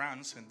to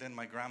France, and then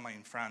my grandma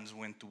in France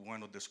went to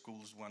one of the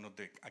schools, one of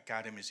the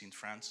academies in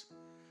France,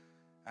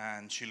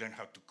 and she learned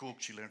how to cook,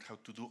 she learned how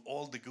to do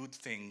all the good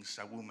things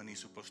a woman is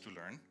supposed to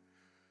learn.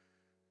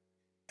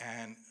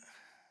 And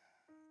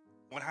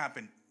what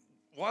happened?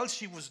 While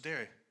she was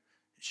there,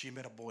 she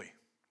met a boy.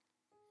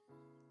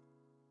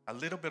 A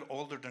little bit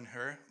older than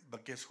her,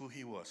 but guess who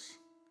he was?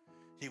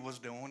 He was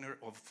the owner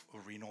of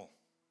Renault.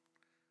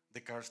 The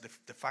cars,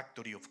 the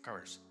factory of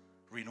cars,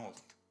 Renault.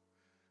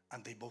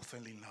 And they both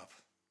fell in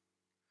love.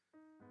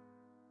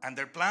 And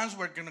their plans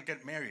were going to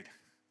get married.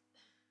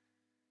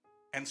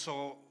 And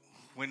so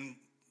when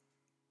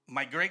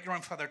my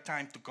great-grandfather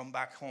time to come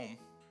back home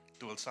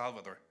to El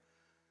Salvador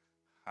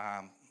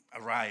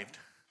arrived,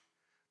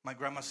 my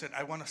grandma said,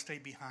 I want to stay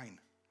behind.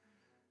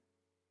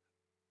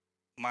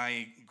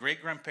 My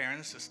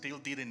great-grandparents still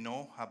didn't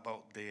know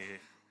about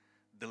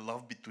the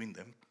love between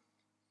them.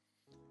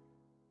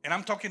 And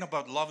I'm talking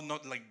about love,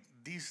 not like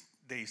these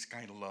days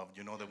kind of love,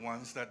 you know, the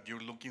ones that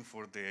you're looking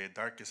for the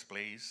darkest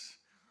place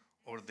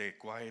or the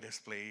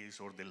quietest place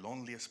or the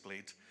loneliest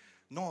place.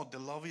 No, the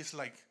love is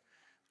like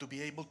to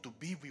be able to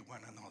be with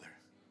one another,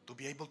 to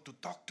be able to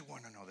talk to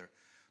one another,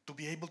 to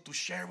be able to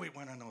share with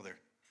one another.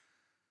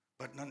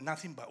 But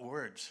nothing but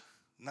words.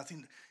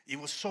 Nothing. It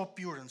was so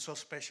pure and so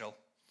special,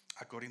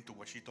 according to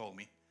what she told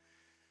me.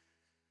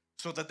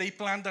 So that they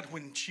planned that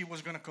when she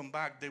was going to come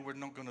back, they were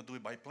not going to do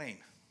it by plane.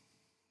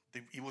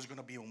 It was going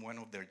to be on one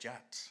of their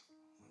jets.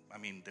 I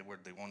mean, they were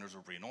the owners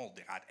of Renault.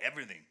 They had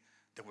everything.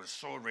 They were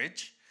so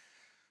rich.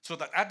 So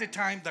that at the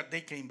time that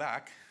they came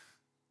back,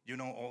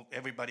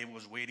 everybody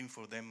was waiting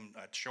for them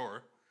at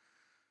shore.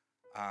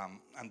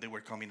 And they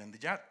were coming in the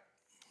jet.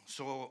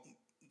 So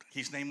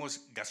his name was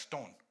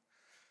Gaston.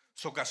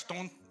 So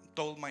Gaston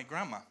told my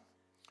grandma,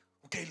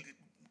 okay,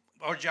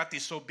 our jet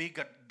is so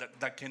big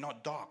that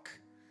cannot dock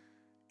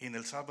in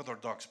El Salvador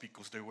docks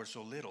because they were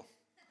so little.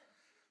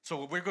 So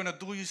what we're going to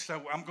do is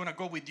I'm going to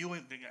go with you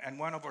and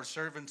one of our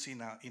servants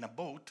in a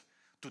boat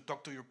to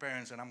talk to your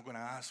parents, and I'm going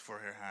to ask for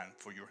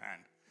your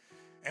hand.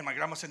 And my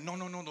grandma said, no,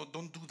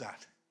 don't do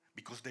that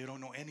because they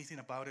don't know anything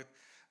about it.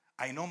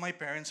 I know my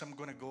parents. I'm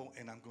going to go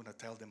and I'm going to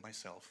tell them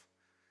myself.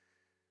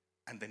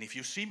 And then if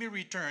you see me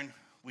return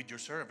with your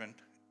servant,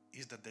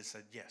 is that they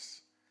said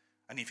yes.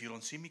 And if you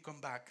don't see me come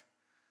back,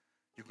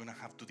 you're going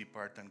to have to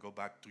depart and go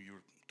back to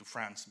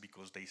France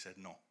because they said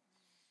no.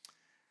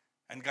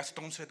 And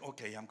Gaston said,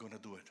 okay, I'm going to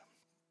do it.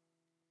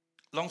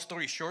 Long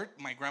story short,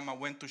 my grandma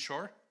went to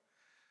shore.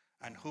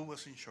 And who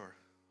was in shore?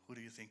 Who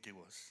do you think it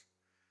was?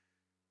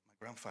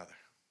 My grandfather.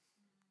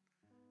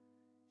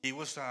 He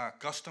was a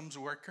customs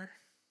worker,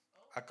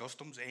 a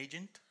customs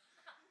agent.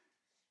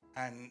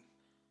 And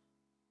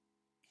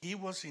he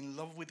was in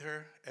love with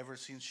her ever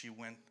since she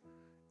went,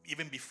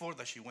 even before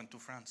that she went to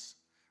France.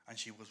 And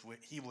he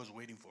was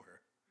waiting for her.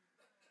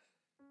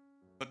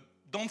 But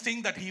don't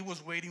think that he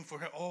was waiting for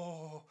her.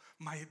 Oh,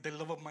 the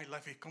love of my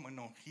life is coming.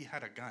 No, he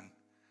had a gun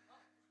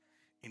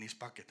in his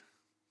pocket.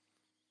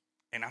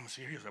 And I'm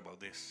serious about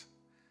this.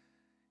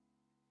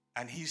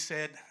 And he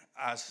said,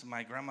 as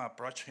my grandma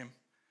approached him,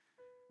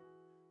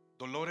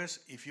 Dolores,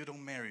 if you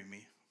don't marry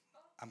me,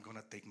 I'm going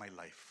to take my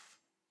life.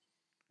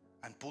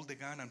 And pulled the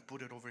gun and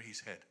put it over his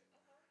head.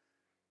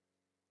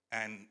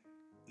 And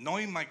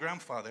knowing my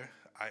grandfather,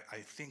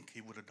 I think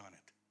he would have done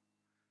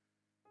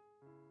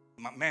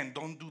it. Man,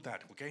 don't do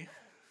that, okay?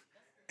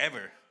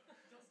 Ever.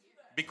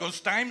 Because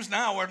times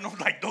now are not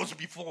like those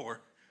before.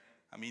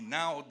 I mean,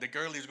 now the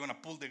girl is going to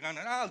pull the gun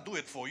and I'll do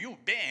it for you.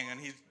 Bang, and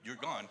you're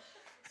gone.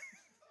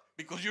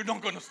 Because you're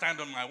not going to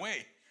stand on my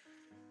way.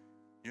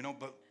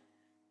 But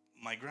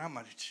my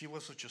grandma, she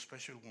was such a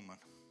special woman.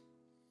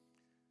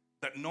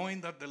 That knowing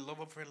that the love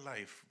of her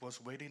life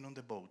was waiting on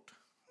the boat,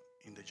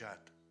 in the jet,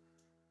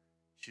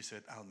 she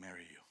said, I'll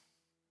marry you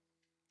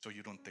so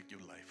you don't take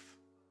your life.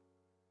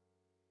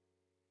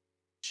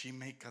 She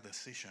made a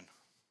decision.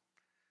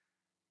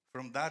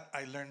 From that,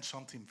 I learned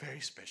something very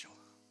special.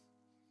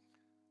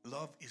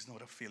 Love is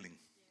not a feeling.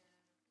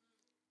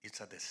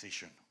 It's a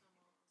decision.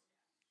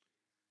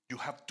 You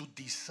have to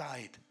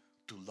decide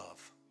to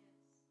love.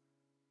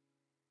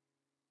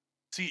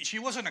 See, she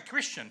wasn't a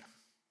Christian.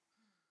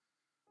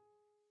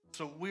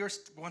 So we are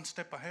one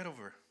step ahead of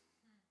her.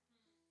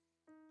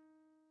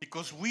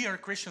 Because we are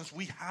Christians,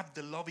 we have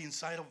the love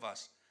inside of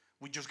us.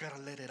 We just got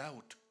to let it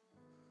out.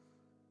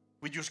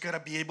 We just got to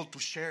be able to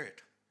share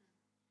it.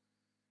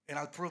 And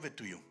I'll prove it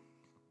to you.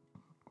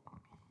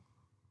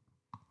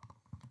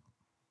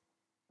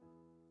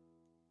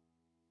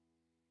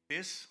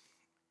 This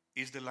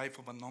is the life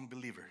of a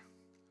non-believer.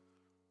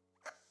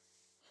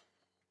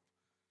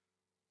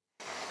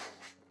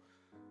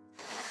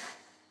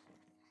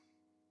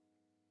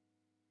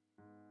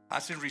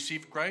 Hasn't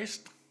received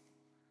Christ.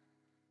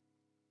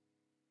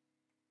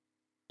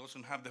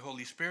 Doesn't have the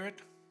Holy Spirit.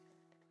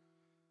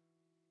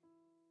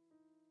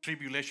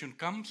 Tribulation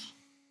comes.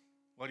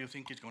 What do you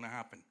think is going to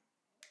happen?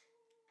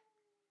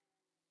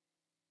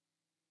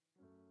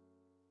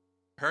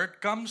 Hurt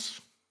comes.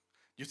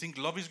 You think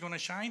love is going to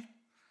shine?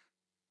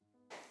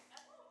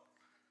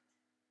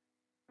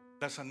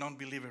 That's a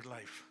non-believer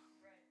life.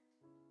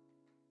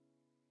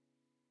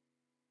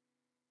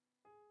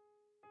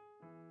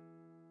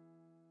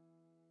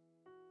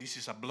 This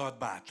is a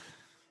bloodbath.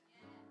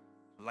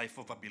 Life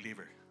of a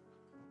believer.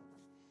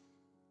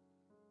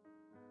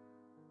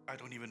 I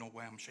don't even know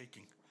why I'm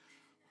shaking.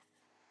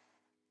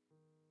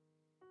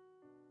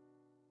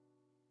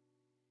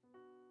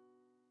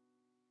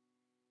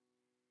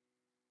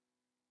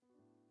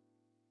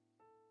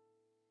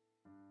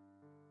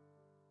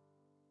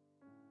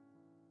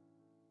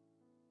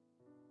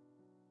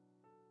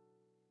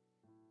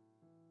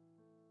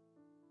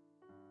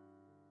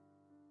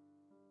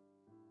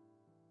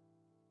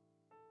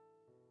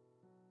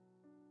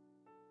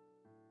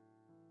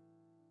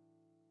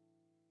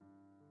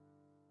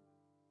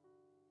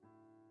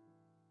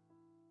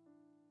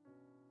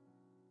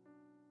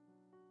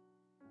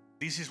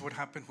 This is what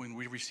happened when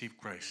we received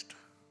Christ.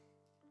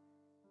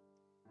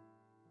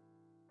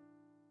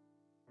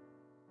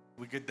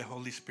 We get the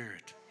Holy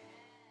Spirit.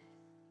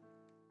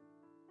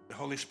 The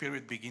Holy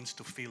Spirit begins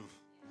to fill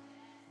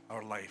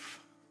our life.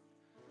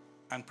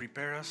 and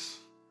prepare us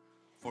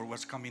for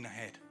what's coming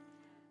ahead,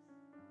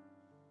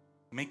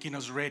 making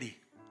us ready.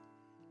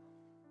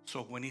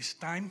 So when it's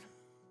time,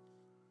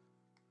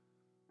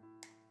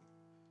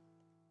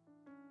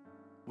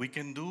 we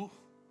can do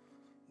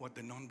what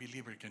the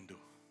non-believer can do.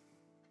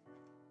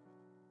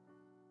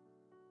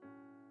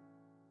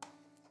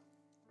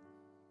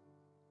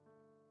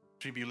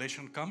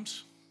 Tribulation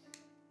comes.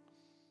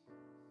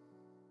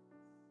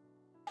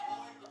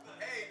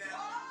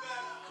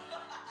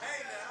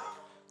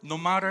 No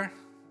matter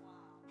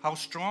how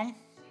strong,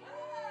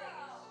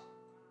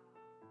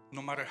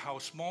 no matter how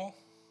small,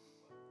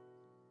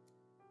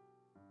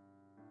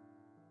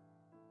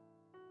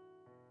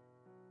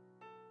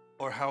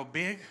 or how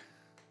big,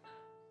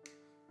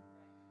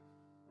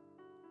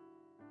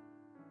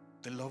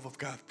 the love of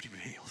God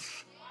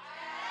prevails.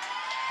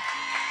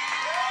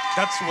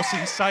 That's what's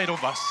inside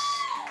of us.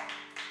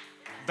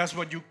 That's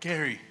what you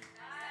carry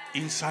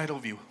inside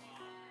of you.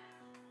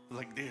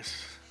 Like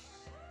this.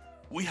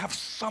 We have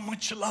so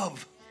much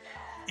love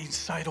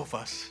inside of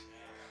us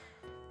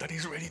that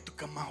is ready to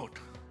come out.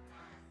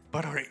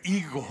 But our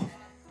ego,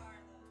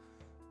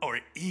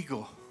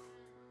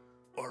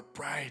 our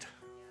pride,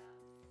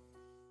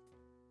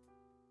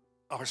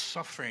 our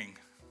suffering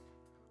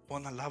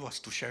won't allow us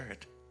to share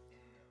it.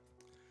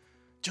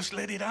 Just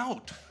let it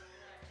out.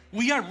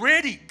 We are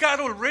ready. God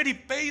already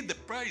paid the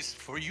price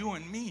for you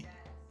and me.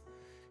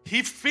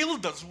 He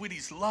filled us with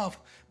His love.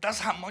 That's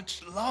how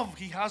much love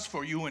He has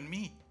for you and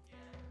me.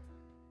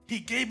 He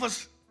gave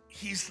us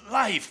His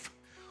life.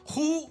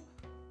 Who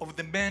of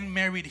the men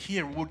married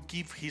here would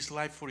give his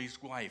life for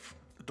his wife?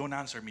 Don't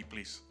answer me,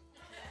 please.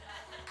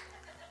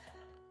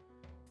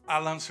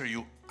 I'll answer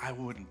you. I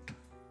wouldn't.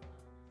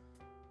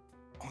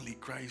 Only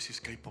Christ is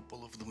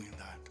capable of doing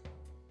that.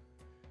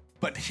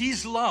 But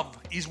His love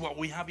is what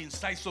we have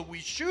inside, so we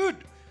should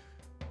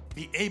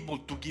be able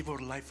to give our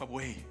life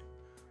away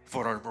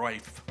for our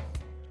wife.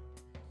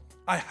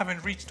 I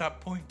haven't reached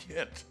that point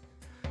yet.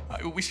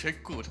 I wish I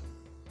could.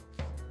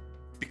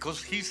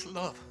 Because His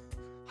love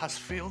has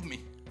filled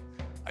me.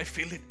 I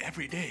feel it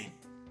every day.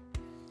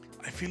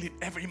 I feel it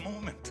every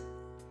moment.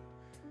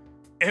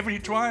 Every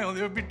trial,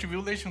 every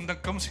tribulation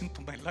that comes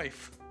into my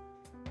life,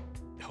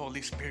 the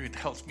Holy Spirit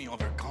helps me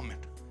overcome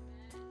it.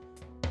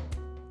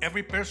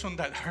 Every person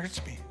that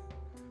hurts me,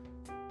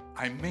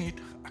 I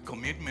made a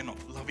commitment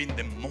of loving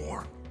them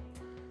more,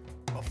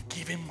 of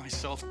giving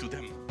myself to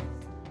them,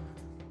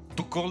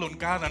 to call on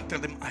God and tell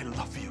them, I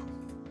love you,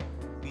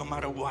 no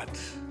matter what.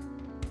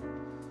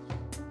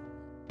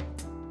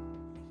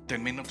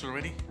 10 minutes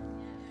already?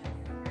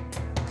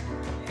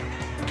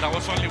 That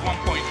was only one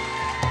point.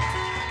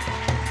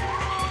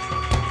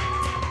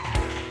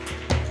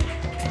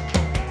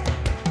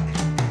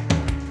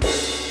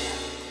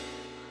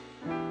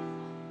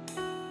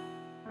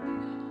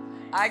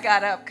 I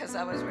got up because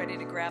I was ready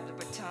to grab the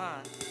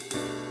baton.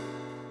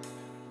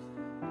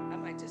 I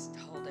might just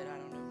hold it, I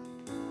don't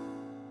know.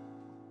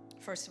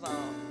 First of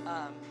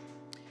all,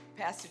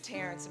 Pastor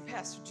Terrence and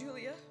Pastor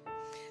Julia,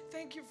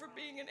 thank you for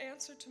being an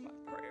answer to my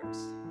prayers.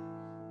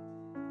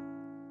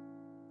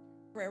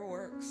 Prayer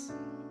works,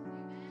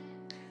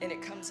 and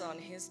it comes on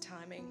His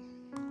timing.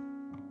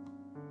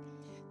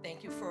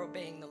 Thank you for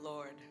obeying the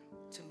Lord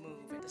to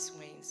move where the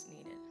swings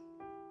needed,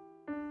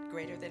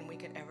 greater than we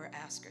could ever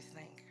ask or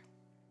think.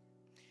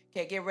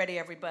 Okay, get ready,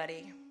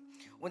 everybody.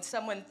 When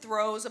someone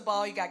throws a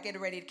ball, you got to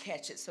get ready to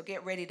catch it. So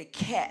get ready to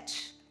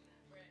catch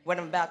what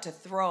I'm about to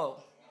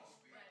throw.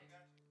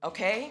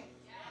 Okay?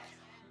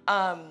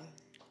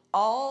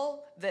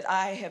 All that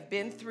I have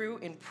been through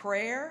in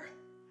prayer,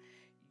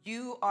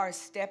 you are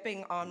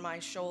stepping on my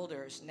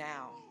shoulders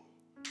now.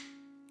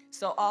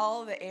 So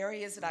all the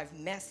areas that I've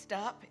messed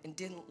up and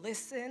didn't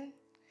listen,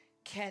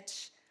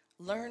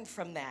 learn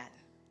from that.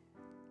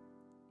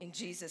 In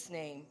Jesus'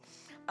 name.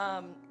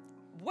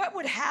 What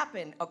would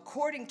happen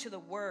according to the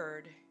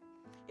word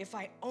if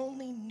I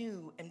only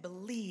knew and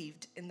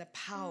believed in the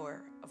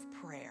power of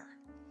prayer?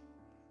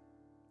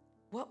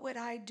 What would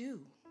I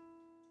do?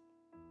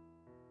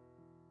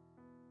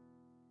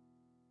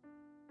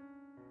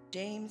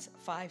 James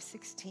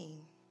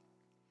 5:16.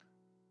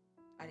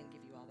 I didn't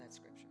give you all that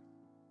scripture.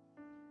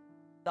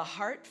 The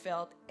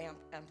heartfelt,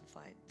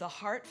 amplified, the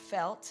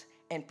heartfelt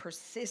and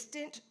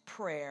persistent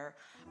prayer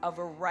of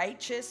a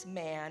righteous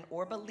man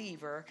or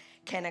believer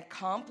can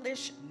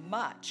accomplish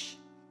much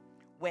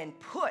when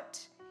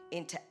put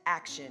into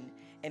action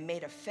and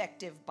made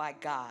effective by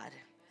God.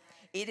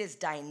 It is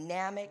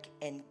dynamic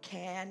and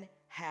can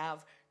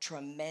have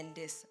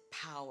tremendous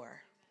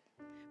power,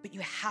 but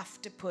you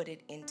have to put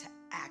it into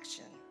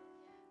action.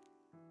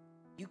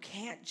 You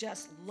can't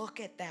just look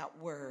at that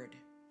word.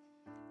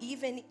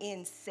 Even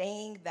in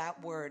saying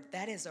that word,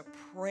 that is a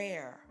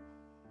prayer.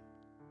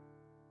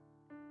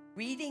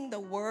 Reading the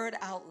word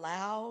out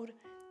loud,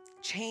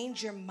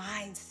 change your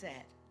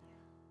mindset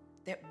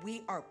that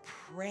we are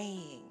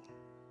praying.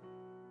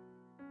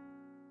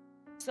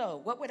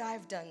 So, what would I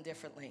have done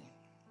differently?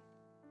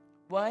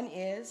 One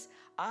is,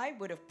 I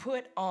would have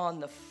put on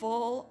the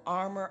full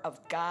armor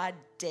of God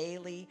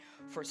daily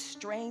for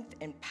strength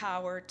and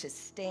power to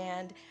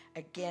stand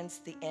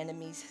against the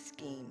enemy's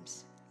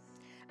schemes.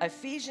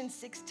 Ephesians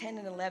 6:10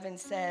 and 11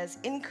 says,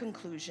 in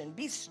conclusion,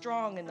 be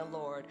strong in the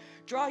Lord,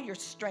 draw your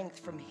strength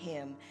from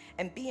him,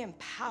 and be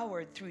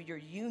empowered through your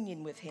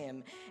union with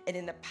him and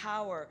in the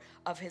power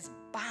of his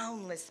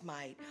boundless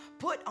might.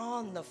 Put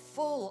on the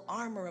full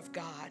armor of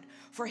God,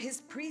 for his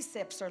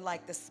precepts are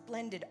like the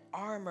splendid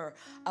armor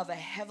of a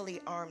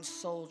heavily armed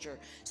soldier,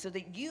 so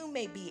that you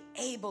may be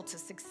able to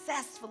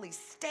successfully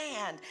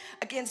stand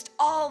against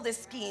all the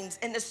schemes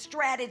and the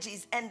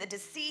strategies and the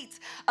deceits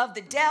of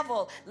the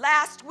devil.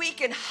 Last week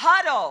in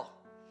Huddle,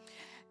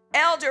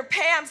 Elder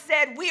Pam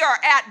said we are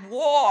at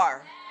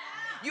war.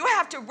 You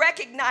have to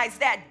recognize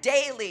that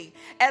daily.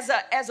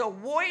 As a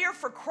warrior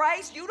for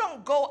Christ, you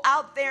don't go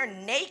out there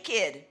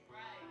naked.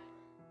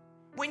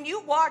 When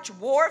you watch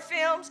war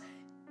films,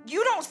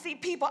 you don't see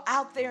people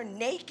out there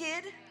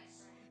naked.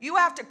 You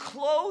have to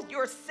clothe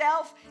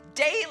yourself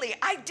daily.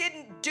 I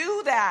didn't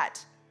do that.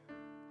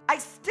 I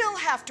still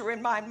have to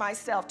remind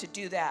myself to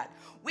do that.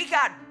 We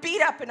got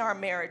beat up in our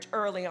marriage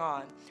early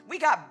on. We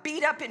got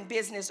beat up in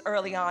business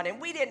early on, and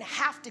we didn't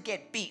have to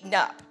get beaten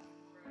up.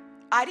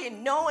 I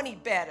didn't know any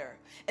better,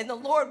 and the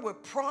Lord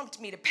would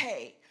prompt me to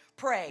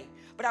pray,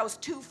 but I was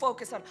too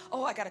focused on,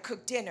 I got to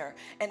cook dinner,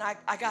 and I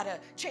got to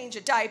change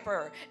a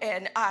diaper,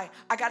 and I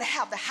got to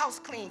have the house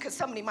clean because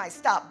somebody might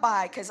stop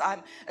by because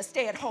I'm a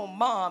stay-at-home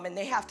mom, and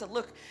the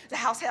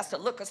house has to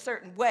look a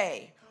certain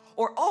way.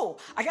 Or,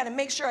 I got to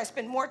make sure I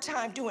spend more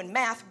time doing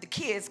math with the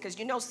kids because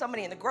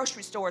somebody in the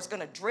grocery store is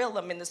going to drill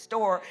them in the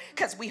store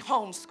because we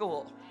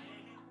homeschool.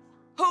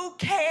 Who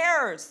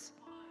cares?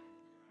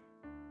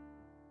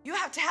 You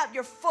have to have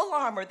your full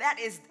armor. That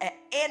is an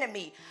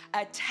enemy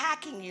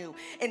attacking you.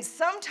 And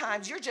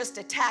sometimes you're just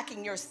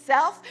attacking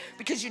yourself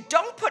because you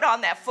don't put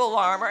on that full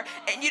armor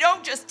and you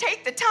don't just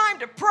take the time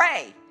to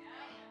pray.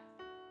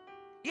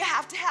 You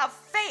have to have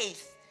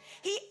faith.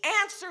 He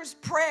answers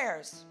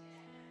prayers.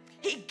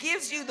 He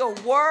gives you the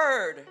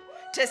word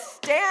to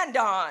stand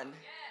on.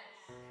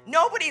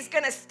 Nobody's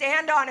going to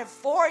stand on it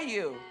for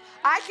you.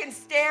 I can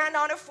stand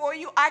on it for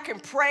you. I can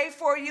pray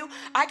for you.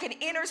 I can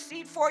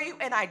intercede for you,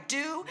 and I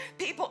do.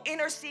 People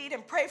intercede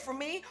and pray for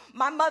me.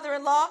 My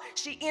mother-in-law,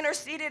 she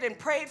interceded and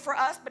prayed for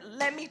us, but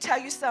let me tell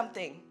you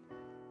something.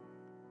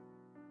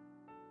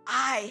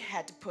 I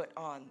had to put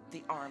on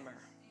the armor.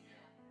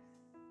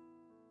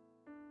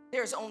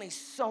 There's only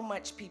so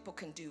much people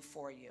can do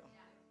for you.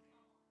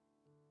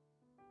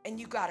 And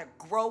you got to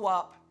grow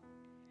up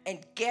and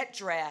get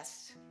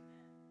dressed.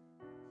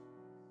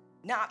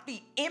 Not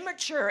be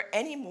immature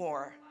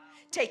anymore.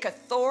 Take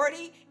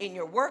authority in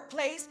your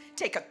workplace.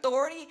 Take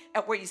authority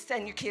at where you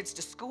send your kids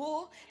to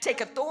school.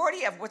 Take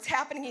authority of what's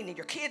happening in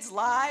your kids'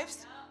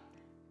 lives.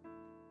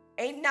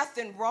 Ain't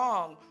nothing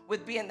wrong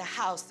with being the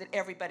house that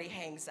everybody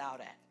hangs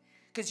out at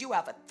because you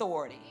have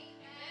authority.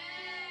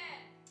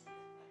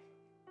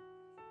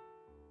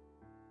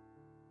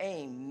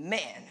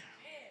 Amen.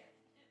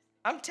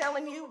 I'm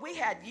telling you, we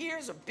had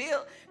years of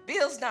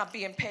bills not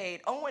being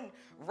paid, owing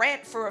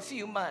rent for a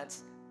few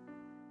months.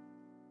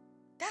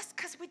 That's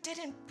because we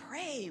didn't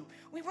pray.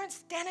 We weren't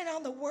standing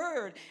on the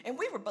word. And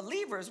we were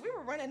believers. We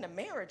were running the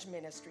marriage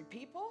ministry,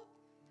 people.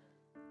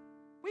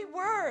 We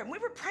were. And we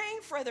were praying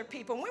for other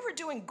people. And we were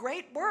doing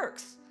great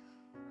works.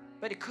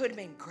 But it could have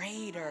been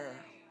greater.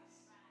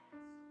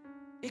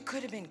 It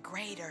could have been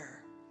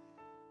greater.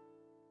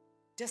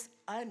 Just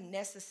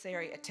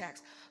unnecessary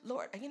attacks.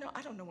 Lord,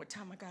 I don't know what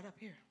time I got up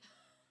here.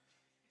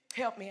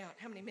 Help me out.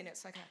 How many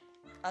minutes I got?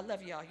 I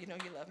love y'all. You know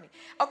you love me.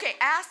 Okay,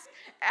 ask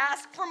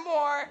for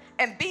more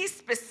and be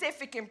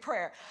specific in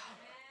prayer.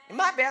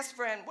 My best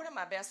friend, one of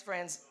my best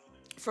friends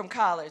from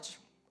college,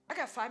 I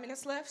got 5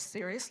 minutes left?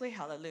 Seriously?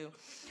 Hallelujah.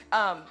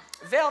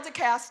 Velda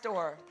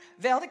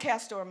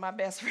Castor, my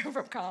best friend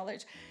from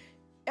college.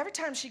 Every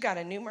time she got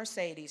a new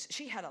Mercedes,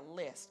 she had a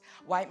list.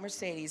 White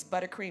Mercedes,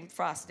 buttercream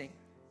frosting.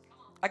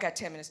 I got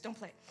 10 minutes. Don't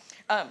play.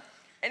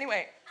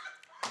 Anyway.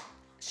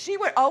 She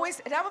would always,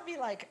 and I would be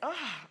like,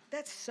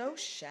 that's so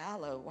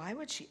shallow. Why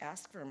would she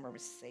ask for a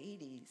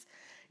Mercedes,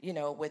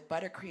 with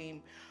buttercream,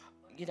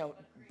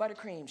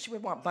 buttercream. She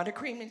would want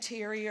buttercream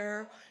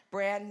interior,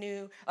 brand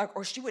new,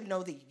 or she would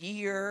know the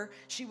year.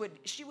 She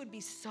would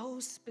be so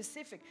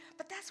specific.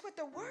 But that's what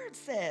the word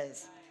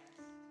says.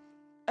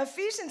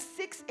 Ephesians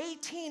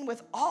 6:18,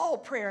 with all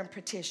prayer and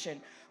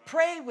petition,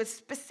 pray with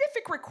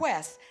specific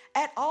requests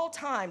at all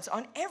times,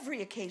 on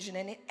every occasion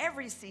and in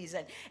every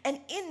season,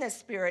 and in the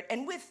Spirit,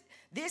 and with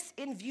this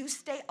in view,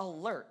 stay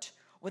alert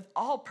with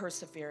all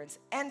perseverance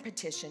and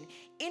petition,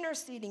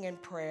 interceding in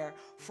prayer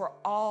for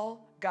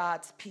all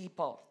God's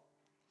people.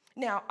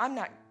 Now, I'm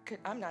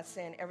not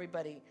saying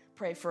everybody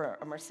pray for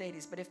a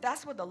Mercedes, but if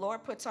that's what the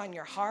Lord puts on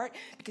your heart,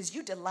 because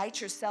you delight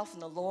yourself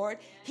in the Lord,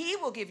 He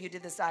will give you the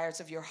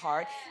desires of your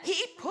heart.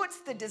 He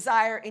puts the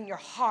desire in your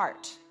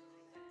heart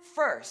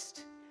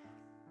first.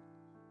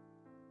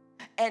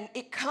 And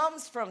it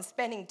comes from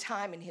spending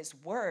time in His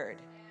Word.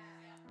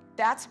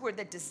 That's where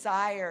the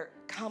desire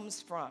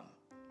comes from.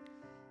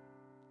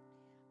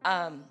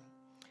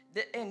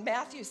 In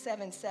Matthew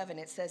 7:7,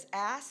 it says,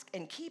 ask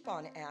and keep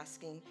on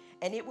asking,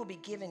 and it will be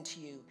given to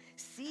you.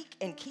 Seek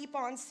and keep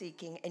on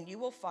seeking, and you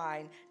will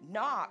find.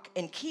 Knock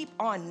and keep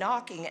on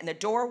knocking, and the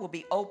door will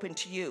be open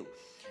to you.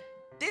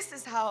 This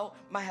is how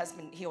my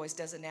husband, he always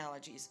does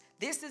analogies.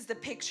 This is the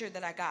picture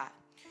that I got.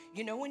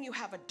 You know when you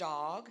have a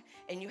dog,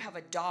 and you have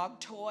a dog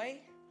toy,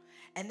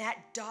 and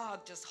that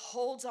dog just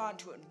holds on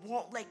to it and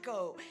won't let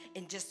go,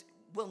 and just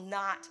will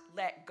not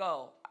let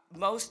go.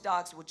 Most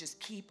dogs will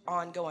just keep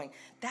on going.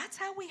 That's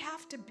how we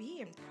have to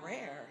be in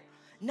prayer.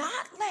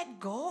 Not let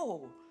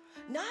go.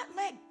 Not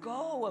let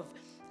go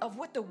of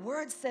what the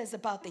word says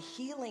about the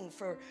healing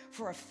for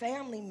a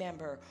family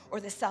member or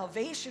the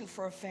salvation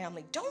for a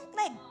family. Don't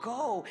let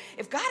go.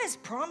 If God has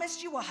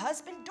promised you a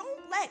husband,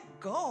 don't let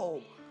go.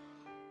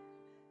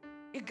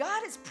 If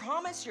God has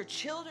promised your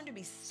children to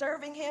be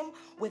serving him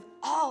with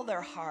all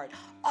their heart,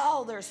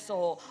 all their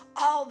soul,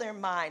 all their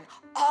mind,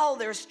 all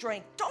their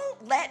strength,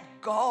 don't let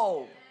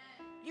go.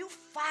 You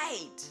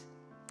fight.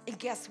 And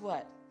guess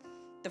what?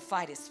 The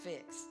fight is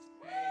fixed.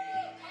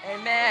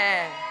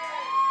 Amen.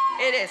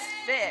 It is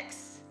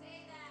fixed.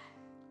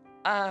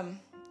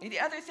 The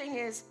other thing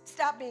is,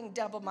 stop being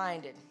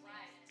double-minded.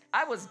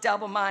 I was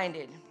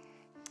double-minded.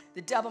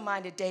 The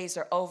double-minded days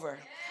are over.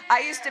 I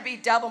used to be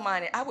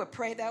double-minded. I would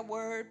pray that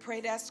word,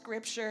 pray that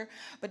scripture,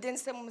 but then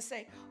someone would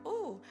say,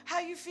 ooh, how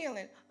you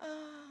feeling?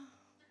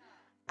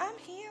 I'm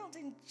healed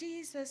in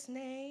Jesus'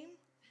 name.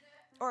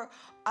 Or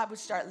I would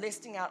start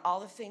listing out all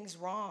the things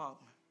wrong.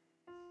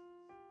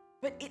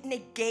 But it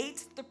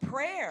negates the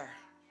prayer.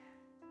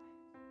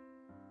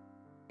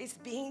 It's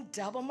being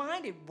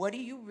double-minded. What do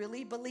you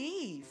really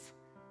believe?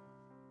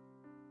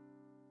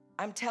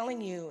 I'm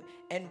telling you,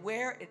 and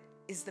where it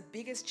is the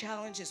biggest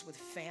challenge is with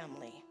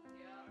family.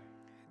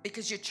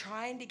 Because you're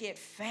trying to get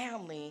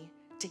family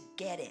to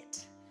get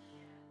it.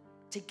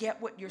 To get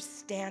what you're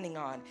standing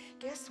on.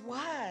 Guess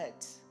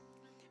what?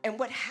 And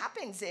what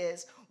happens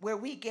is, where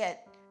we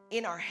get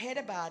in our head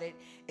about it,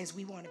 is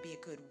we want to be a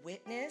good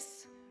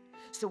witness.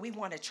 So we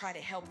want to try to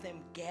help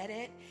them get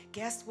it.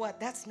 Guess what?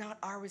 That's not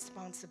our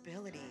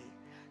responsibility.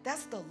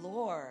 That's the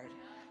Lord.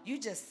 You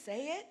just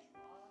say it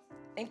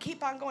and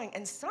keep on going.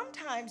 And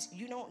sometimes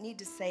you don't need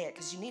to say it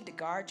because you need to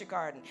guard your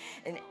garden.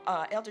 And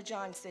Elder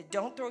John said,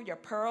 don't throw your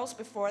pearls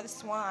before the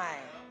swine.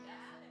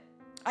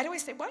 I'd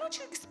always say, why don't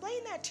you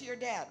explain that to your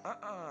dad?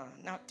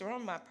 Not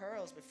throwing my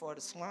pearls before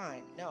the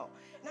swine. No.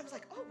 And I was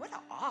like, oh, what an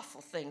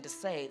awful thing to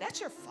say. That's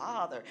your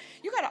father.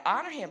 You got to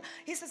honor him.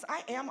 He says,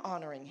 I am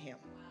honoring him.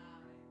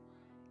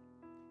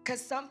 Because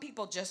some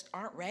people just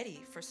aren't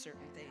ready for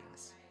certain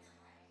things.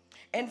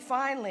 And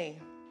finally,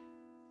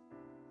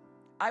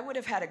 I would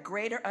have had a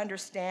greater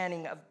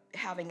understanding of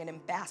having an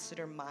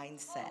ambassador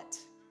mindset.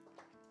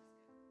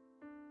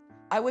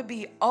 I would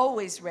be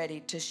always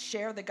ready to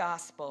share the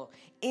gospel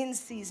in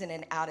season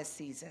and out of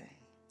season.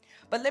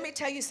 But let me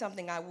tell you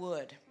something, I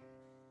would.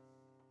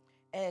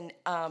 And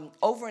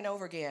over and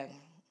over again,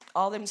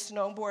 all them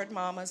snowboard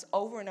mamas,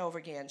 over and over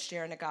again,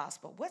 sharing the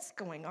gospel. What's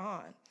going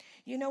on?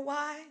 You know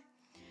why?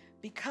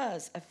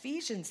 Because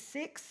Ephesians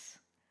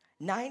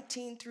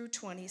 6:19 through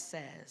 20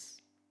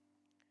 says,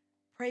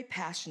 pray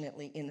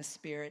passionately in the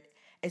Spirit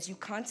as you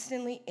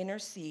constantly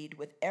intercede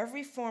with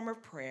every form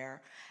of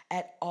prayer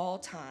at all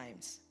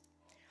times.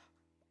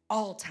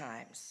 All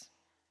times.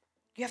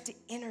 You have to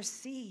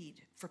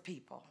intercede for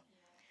people.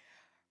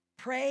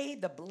 Pray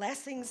the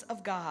blessings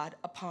of God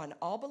upon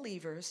all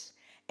believers,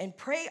 and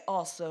pray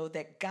also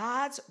that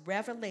God's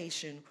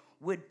revelation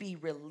would be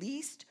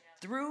released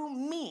through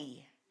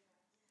me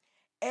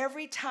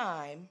every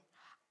time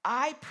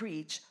I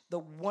preach the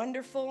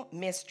wonderful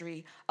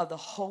mystery of the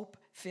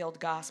hope-filled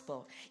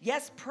gospel.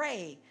 Yes,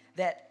 pray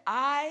that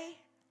I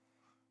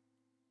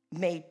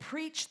may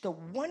preach the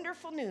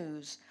wonderful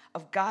news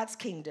of God's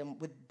kingdom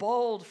with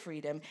bold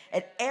freedom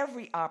at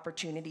every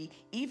opportunity,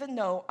 even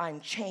though I'm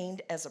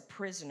chained as a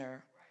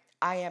prisoner.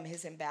 I am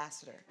his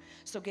ambassador.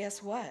 So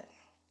guess what?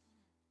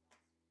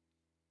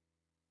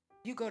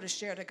 You go to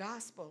share the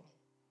gospel,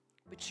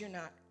 but you're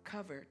not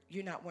covered.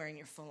 You're not wearing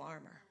your full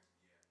armor.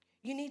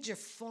 You need your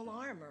full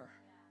armor.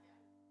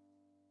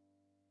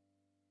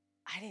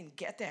 I didn't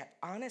get that,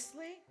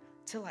 honestly,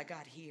 till I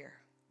got here.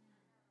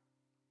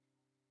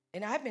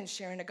 And I've been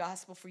sharing the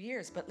gospel for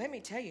years, but let me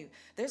tell you,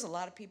 there's a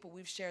lot of people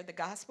we've shared the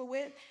gospel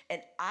with,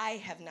 and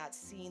I have not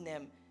seen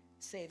them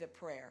say the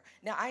prayer.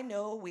 Now, I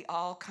know we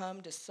all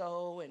come to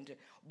sow and to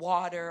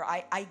water.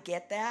 I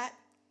get that,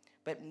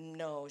 but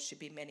no, should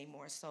be many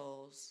more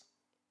souls.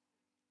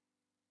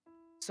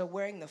 So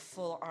wearing the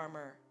full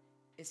armor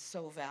is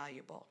so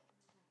valuable.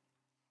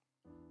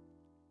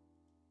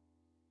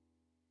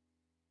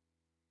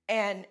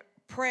 And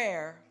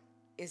prayer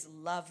is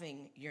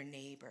loving your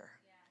neighbor.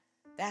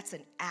 That's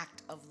an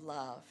act of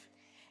love.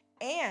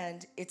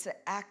 And it's an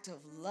act of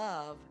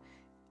love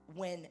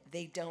when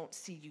they don't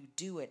see you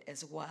do it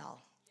as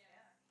well.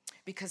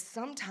 Because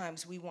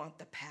sometimes we want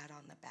the pat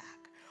on the back.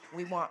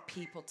 We want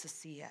people to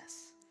see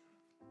us.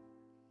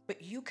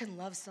 But you can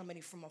love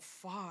somebody from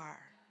afar.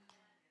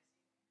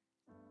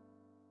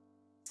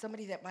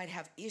 somebody that might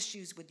have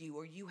issues with you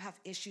or you have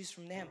issues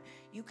from them,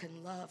 you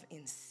can love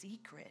in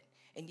secret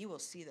and you will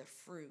see the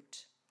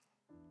fruit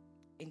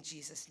in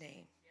Jesus'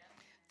 name.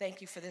 Thank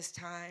you for this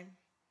time.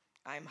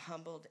 I'm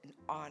humbled and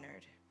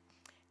honored.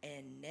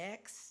 And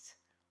next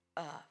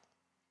up,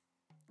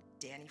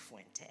 Danny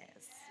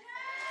Fuentes.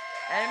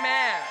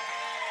 Amen.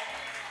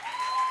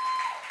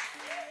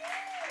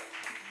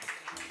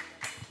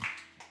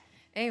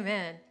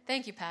 Amen.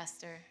 Thank you,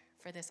 Pastor,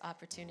 for this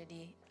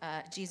opportunity.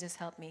 Jesus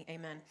help me.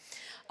 Amen.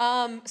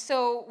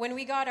 So when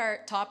we got our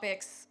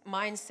topics,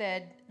 mine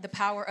said the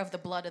power of the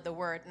blood of the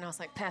word. And I was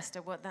like,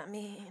 Pastor, what that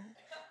mean?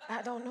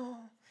 I don't know.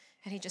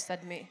 And he just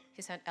said to me,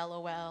 he sent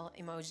LOL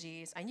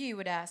emojis. I knew you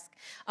would ask.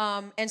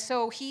 And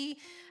so he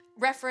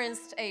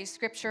referenced a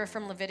scripture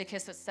from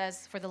Leviticus that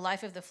says, for the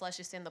life of the flesh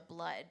is in the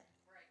blood.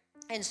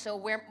 And so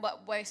what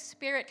my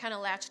spirit kind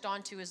of latched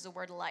onto is the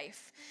word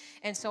life.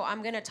 And so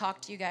I'm going to talk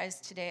to you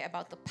guys today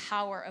about the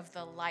power of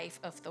the life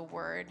of the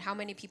word. How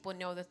many people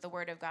know that the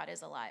word of God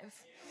is alive?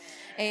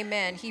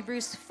 Amen.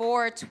 Hebrews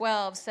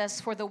 4:12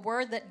 says, for the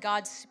word that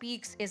God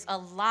speaks is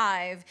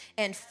alive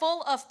and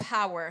full of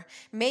power,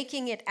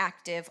 making it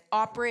active,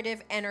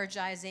 operative,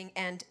 energizing,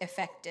 and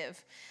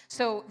effective.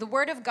 So the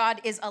word of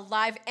God is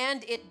alive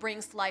and it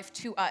brings life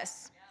to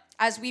us.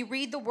 As we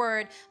read the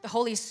word, the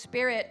Holy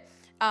Spirit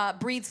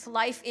breathes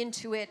life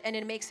into it and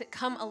it makes it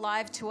come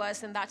alive to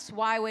us. And that's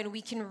why when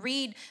we can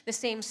read the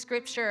same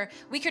scripture,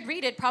 we could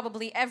read it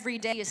probably every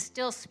day, is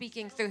still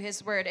speaking through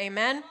his word.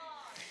 Amen.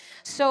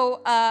 So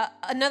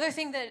another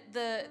thing that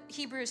the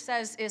Hebrews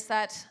says is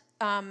that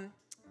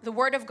the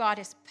word of God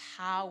is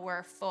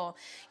powerful.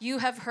 You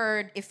have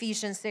heard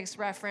Ephesians 6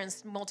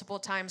 referenced multiple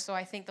times, so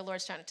I think the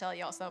Lord's trying to tell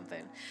y'all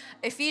something.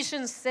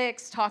 Ephesians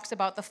 6 talks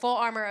about the full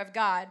armor of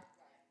God.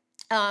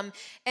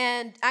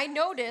 And I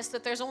noticed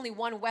that there's only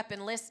one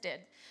weapon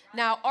listed.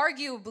 Now,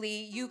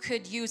 arguably, you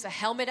could use a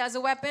helmet as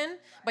a weapon,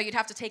 but you'd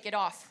have to take it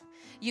off.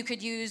 You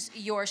could use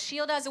your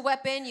shield as a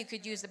weapon. You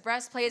could use the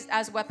breastplate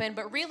as a weapon.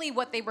 But really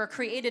what they were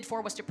created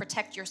for was to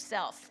protect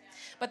yourself.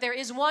 But there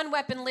is one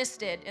weapon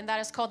listed, and that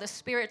is called the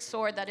Spirit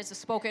sword. That is the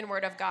spoken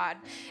word of God.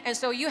 And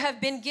so you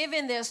have been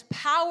given this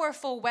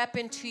powerful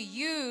weapon to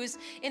use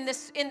in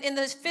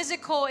this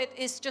physical. It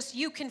is just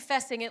you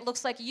confessing. It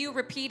looks like you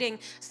repeating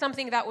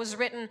something that was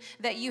written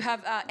that you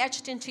have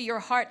etched into your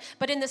heart.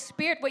 But in the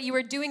spirit, what you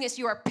are doing is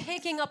you are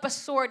picking up a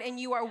sword and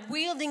you are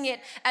wielding it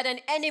at an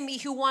enemy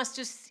who wants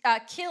to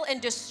kill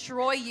and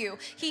destroy you.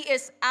 He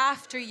is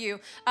after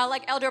you.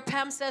 Like Elder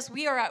Pam says,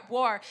 we are at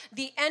war.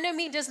 The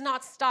enemy does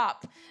not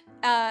stop.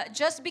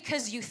 Just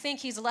because you think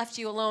he's left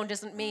you alone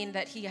doesn't mean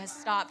that he has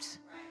stopped.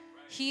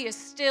 He is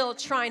still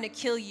trying to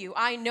kill you.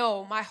 I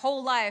know my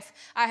whole life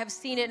I have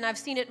seen it, and I've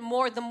seen it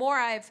more. The more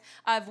I've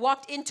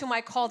walked into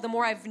my call, the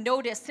more I've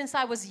noticed since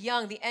I was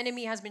young, the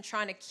enemy has been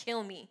trying to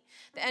kill me.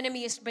 The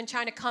enemy has been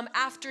trying to come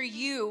after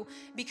you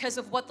because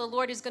of what the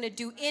Lord is going to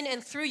do in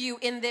and through you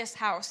in this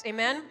house.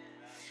 Amen?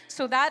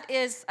 So that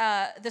is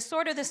the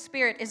sword of the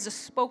Spirit is the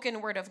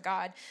spoken word of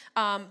God.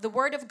 The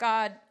word of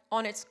God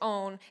on its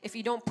own, if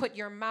you don't put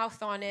your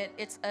mouth on it,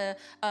 it's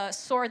a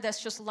sword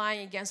that's just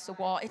lying against the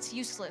wall. It's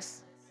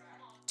useless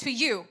to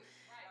you.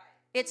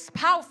 It's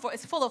powerful.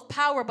 It's full of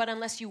power, but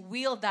unless you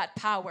wield that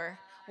power,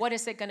 what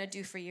is it going to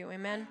do for you?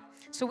 Amen?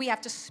 So we have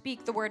to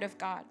speak the word of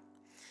God.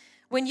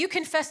 When you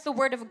confess the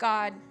word of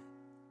God,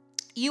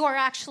 you are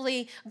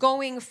actually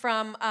going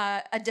from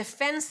a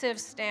defensive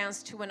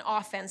stance to an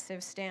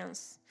offensive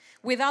stance.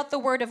 Without the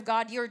word of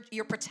God,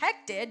 you're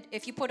protected.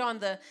 If you put on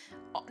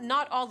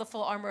not all the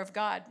full armor of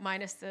God,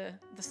 minus the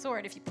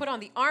sword. If you put on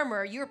the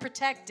armor, you're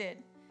protected.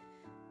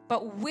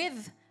 But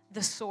with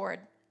the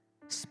sword,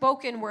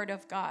 spoken word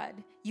of God,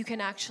 you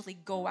can actually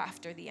go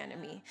after the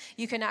enemy.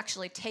 You can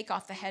actually take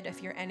off the head of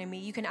your enemy.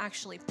 You can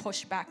actually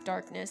push back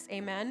darkness.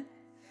 Amen?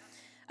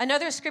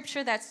 Another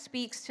scripture that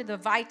speaks to the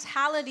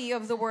vitality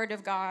of the word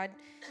of God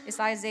is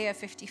Isaiah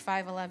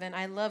 55:11.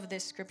 I love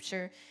this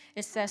scripture.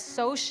 It says,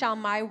 so shall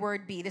my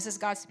word be, this is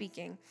God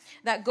speaking,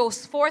 that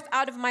goes forth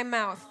out of my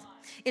mouth.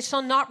 It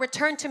shall not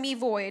return to me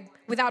void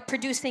without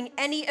producing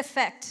any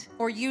effect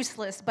or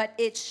useless, but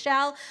it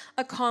shall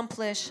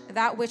accomplish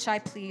that which I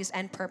please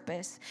and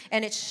purpose,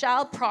 and it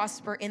shall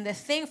prosper in the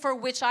thing for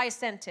which I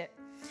sent it.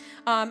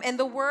 And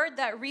the word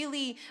that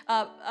really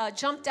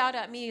jumped out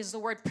at me is the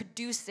word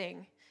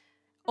producing.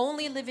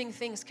 Only living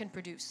things can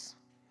produce.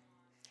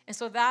 And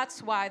so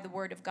that's why the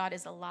word of God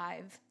is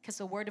alive, because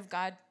the word of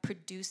God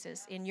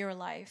produces in your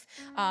life.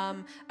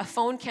 A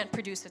phone can't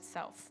produce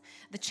itself.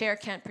 The chair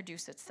can't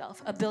produce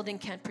itself. A building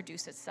can't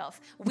produce itself.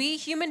 We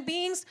human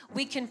beings,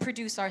 we can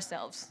produce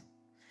ourselves.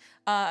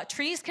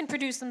 Trees can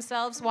produce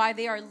themselves. Why?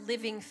 They are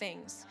living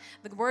things.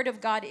 The word of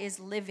God is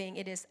living.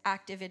 It is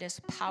active. It is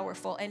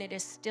powerful. And it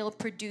is still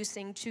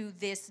producing to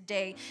this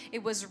day.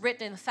 It was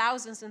written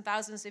thousands and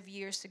thousands of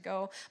years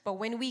ago. But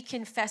when we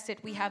confess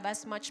it, we have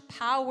as much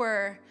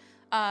power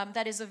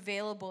that is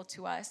available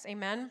to us.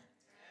 Amen?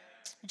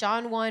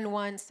 John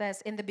 1:1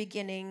 says, in the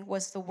beginning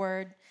was the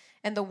Word,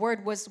 and the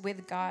Word was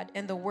with God,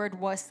 and the Word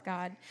was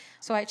God.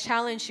 So I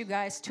challenge you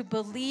guys to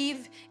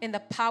believe in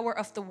the power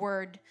of the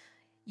Word.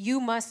 you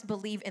must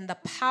believe in the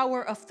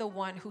power of the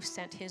one who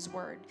sent his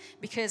word,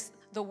 because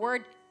the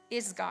word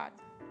is God.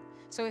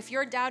 So if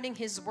you're doubting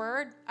his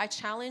word, I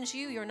challenge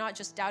you, you're not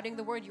just doubting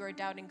the word, you are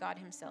doubting God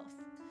himself.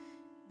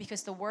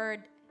 Because the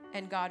word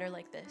and God are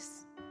like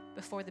this.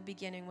 Before the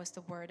beginning was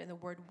the word, and the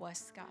word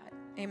was God.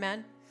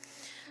 Amen?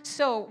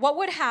 So what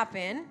would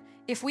happen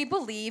if we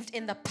believed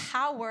in the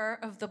power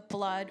of the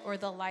blood or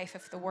the life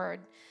of the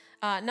word?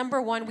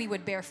 Number one, we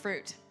would bear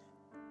fruit.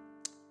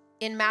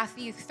 In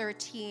Matthew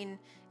 13,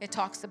 it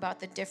talks about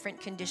the different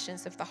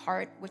conditions of the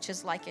heart, which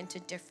is likened to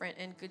different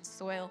and good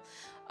soil.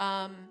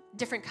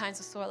 Different kinds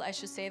of soil, I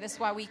should say. That's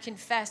why we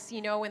confess,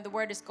 when the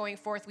word is going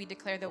forth, we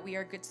declare that we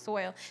are good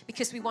soil,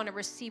 because we want to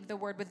receive the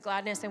word with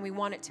gladness and we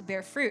want it to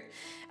bear fruit.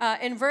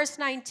 In verse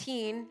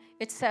 19,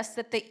 it says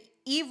that the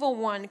evil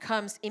one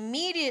comes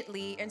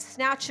immediately and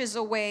snatches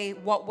away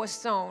what was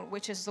sown,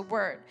 which is the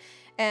word.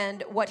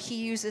 And what he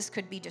uses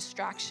could be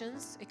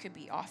distractions. It could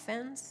be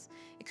offense.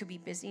 It could be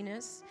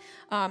busyness.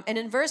 And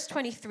in verse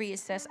 23, it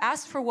says,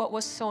 as for what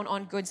was sown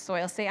on good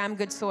soil, say, I'm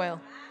good soil.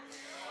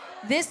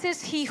 This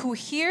is he who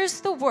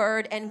hears the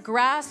word and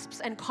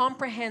grasps and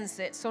comprehends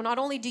it. So not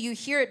only do you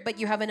hear it, but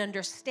you have an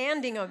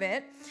understanding of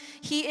it.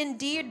 He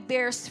indeed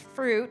bears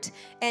fruit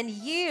and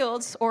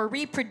yields or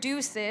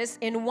reproduces,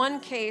 in one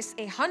case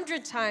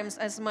 100 times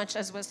as much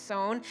as was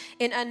sown,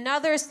 in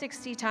another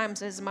 60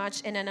 times as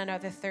much, and in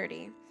another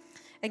 30.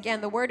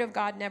 Again, the word of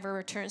God never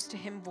returns to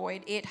him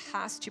void. It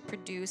has to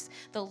produce.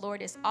 The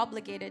Lord is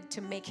obligated to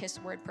make his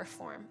word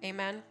perform.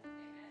 Amen.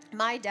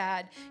 My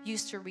dad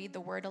used to read the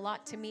word a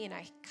lot to me, and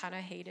I kind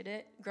of hated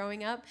it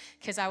growing up,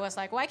 because I was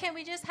like, why can't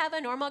we just have a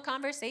normal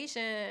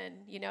conversation?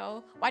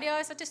 Why do you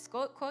always have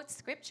to quote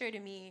scripture to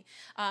me?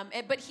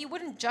 But he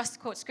wouldn't just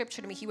quote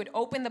scripture to me. He would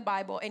open the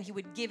Bible and he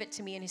would give it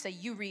to me, and he'd say,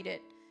 you read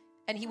it.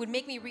 And he would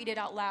make me read it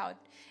out loud.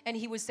 And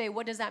he would say,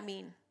 what does that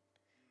mean?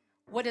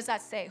 What does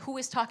that say? Who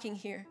is talking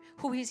here?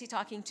 Who is he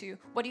talking to?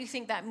 What do you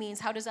think that means?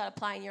 How does that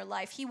apply in your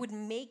life? He would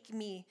make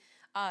me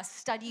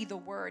study the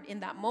word in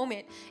that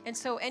moment. And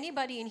so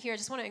anybody in here, I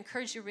just want to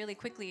encourage you really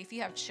quickly, if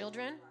you have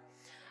children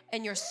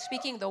and you're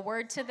speaking the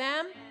word to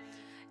them,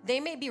 they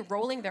may be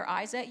rolling their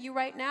eyes at you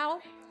right now,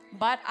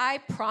 but I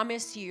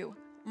promise you,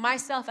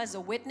 myself as a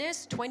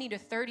witness, 20 to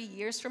 30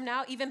 years from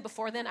now, even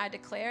before then, I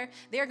declare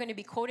they're going to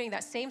be quoting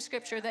that same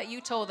scripture that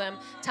you told them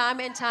time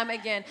and time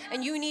again.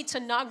 And you need to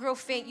not grow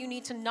faint. You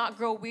need to not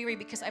grow weary,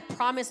 because I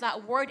promise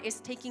that word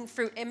is taking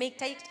fruit. It may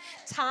take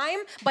time,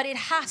 but it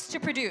has to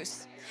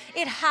produce.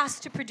 It has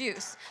to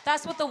produce.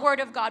 That's what the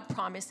word of God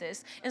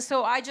promises. And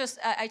so I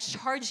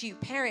charge you,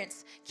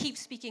 parents, keep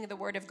speaking the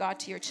word of God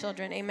to your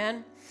children.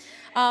 Amen.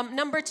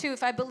 Number two,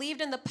 if I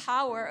believed in the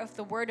power of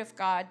the word of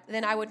God,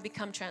 then I would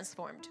become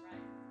transformed.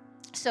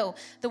 So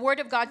the word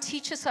of God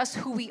teaches us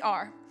who we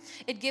are.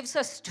 It gives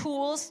us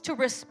tools to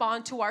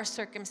respond to our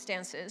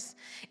circumstances.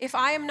 If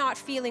I am not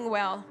feeling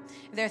well,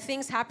 there are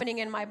things happening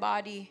in my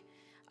body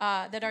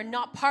that are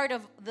not part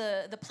of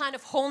the plan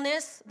of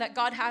wholeness that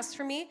God has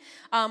for me,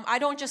 I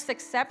don't just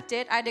accept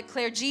it. I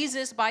declare,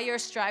 Jesus, by your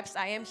stripes,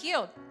 I am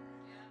healed.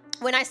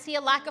 When I see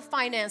a lack of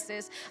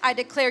finances, I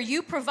declare,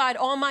 you provide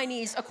all my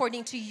needs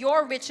according to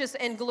your riches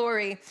and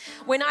glory.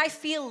 When I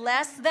feel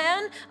less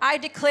than, I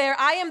declare,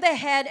 I am the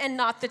head and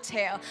not the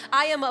tail.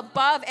 I am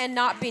above and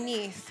not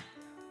beneath.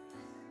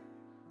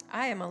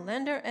 I am a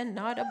lender and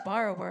not a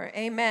borrower.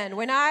 Amen.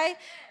 When I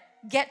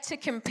get to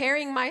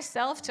comparing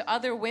myself to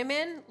other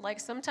women, like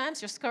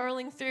sometimes you're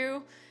scrolling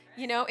through,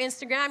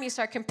 Instagram, you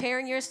start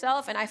comparing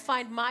yourself, and I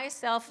find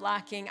myself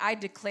lacking, I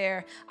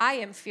declare, I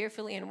am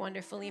fearfully and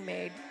wonderfully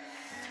made.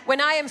 When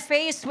I am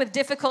faced with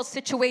difficult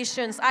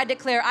situations, I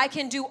declare I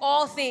can do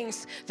all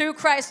things through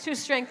Christ who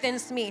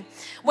strengthens me.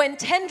 When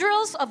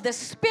tendrils of the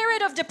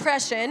spirit of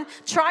depression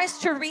tries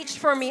to reach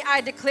for me,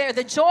 I declare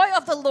the joy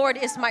of the Lord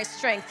is my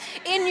strength.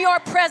 In your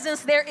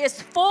presence, there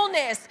is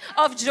fullness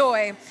of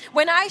joy.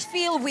 When I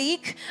feel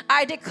weak,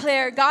 I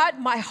declare, God,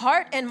 my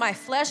heart and my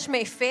flesh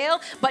may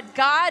fail, but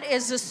God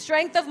is the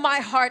strength of my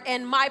heart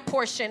and my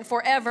portion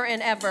forever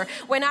and ever.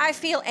 When I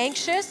feel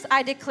anxious,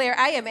 I declare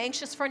I am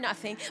anxious for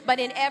nothing, but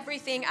in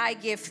everything I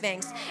give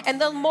thanks. And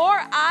the more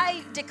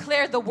I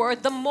declare the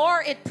word, the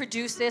more it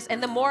produces,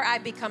 and the more I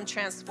become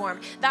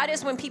transformed. That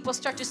is when people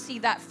start to see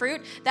that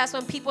fruit. That's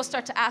when people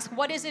start to ask,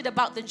 what is it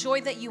about the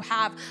joy that you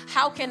have?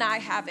 How can I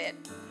have it?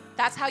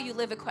 That's how you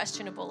live a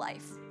questionable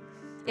life.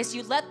 Is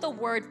you let the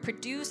word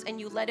produce and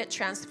you let it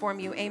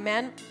transform you.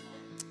 Amen.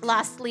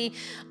 Lastly,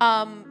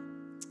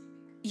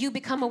 you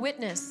become a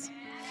witness.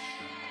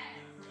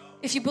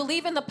 If you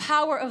believe in the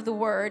power of the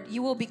word,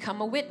 you will become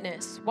a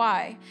witness.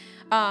 Why?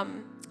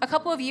 A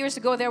couple of years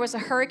ago, there was a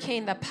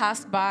hurricane that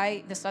passed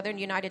by the southern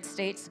United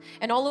States,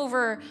 and all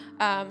over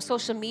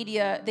social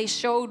media, they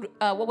showed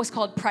what was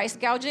called price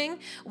gouging,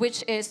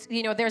 which is,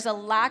 there's a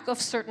lack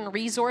of certain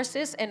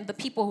resources, and the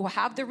people who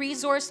have the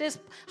resources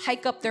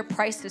hike up their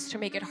prices to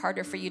make it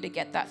harder for you to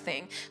get that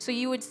thing. So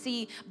you would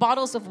see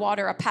bottles of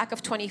water, a pack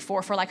of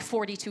 24 for like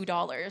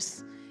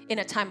 $42. in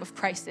a time of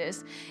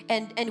crisis.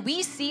 And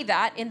we see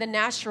that in the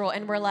natural,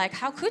 and we're like,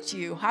 how could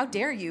you? How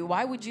dare you?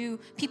 Why would you?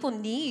 People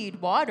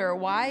need water.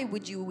 Why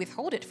would you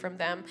withhold it from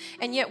them?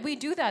 And yet we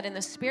do that in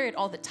the spirit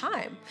all the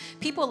time.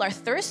 People are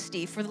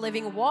thirsty for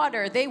living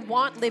water. They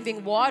want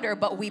living water,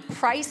 but we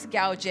price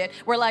gouge it.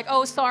 We're like,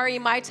 oh, sorry,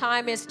 my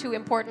time is too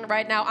important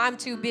right now. I'm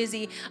too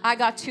busy. I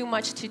got too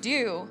much to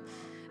do.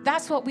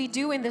 That's what we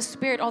do in the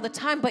spirit all the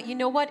time. But you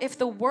know what? If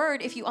the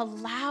word, if you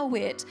allow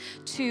it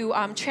to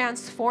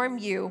transform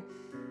you,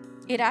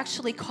 it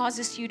actually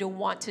causes you to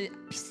want to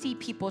see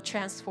people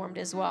transformed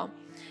as well.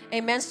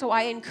 Amen. So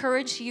I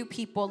encourage you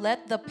people,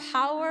 let the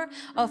power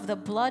of the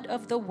blood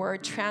of the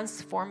word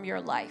transform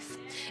your life.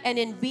 And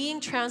in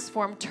being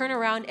transformed, turn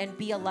around and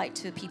be a light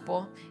to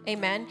people.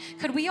 Amen.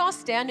 Could we all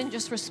stand and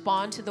just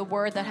respond to the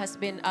word that has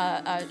been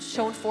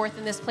shown forth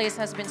in this place,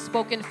 has been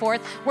spoken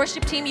forth?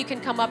 Worship team, you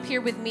can come up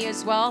here with me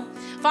as well.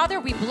 Father,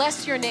 we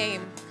bless your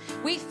name.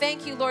 We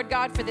thank you, Lord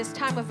God, for this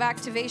time of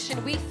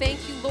activation. We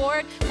thank you,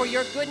 Lord, for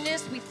your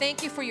goodness. We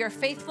thank you for your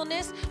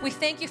faithfulness. We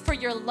thank you for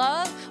your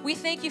love. We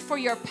thank you for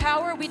your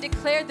power. We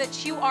declare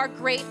that you are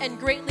great and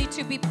greatly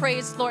to be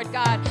praised, Lord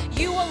God.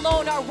 You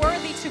alone are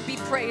worthy to be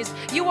praised.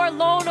 You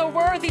alone are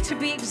worthy to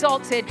be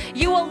exalted.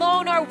 You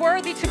alone are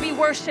worthy to be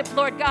worshiped,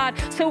 Lord God.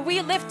 So we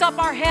lift up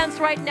our hands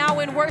right now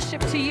in worship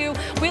to you.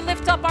 We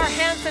lift up our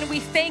hands and we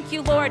thank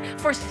you, Lord,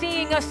 for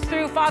seeing us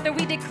through. Father,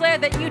 we declare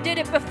that you did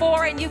it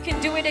before and you can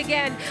do it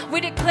again. We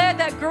declare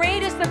that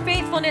great is the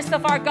faithfulness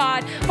of our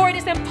God, for it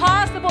is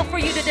impossible for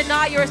you to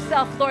deny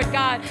yourself, Lord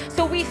God.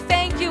 So we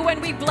thank you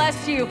and we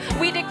bless you.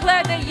 We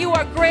declare that you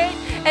are great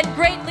and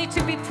greatly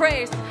to be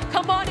praised.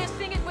 Come on and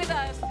sing it with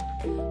us.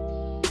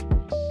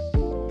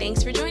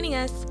 Thanks for joining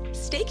us.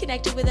 Stay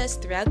connected with us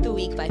throughout the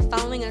week by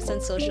following us on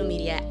social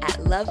media at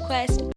LoveQuest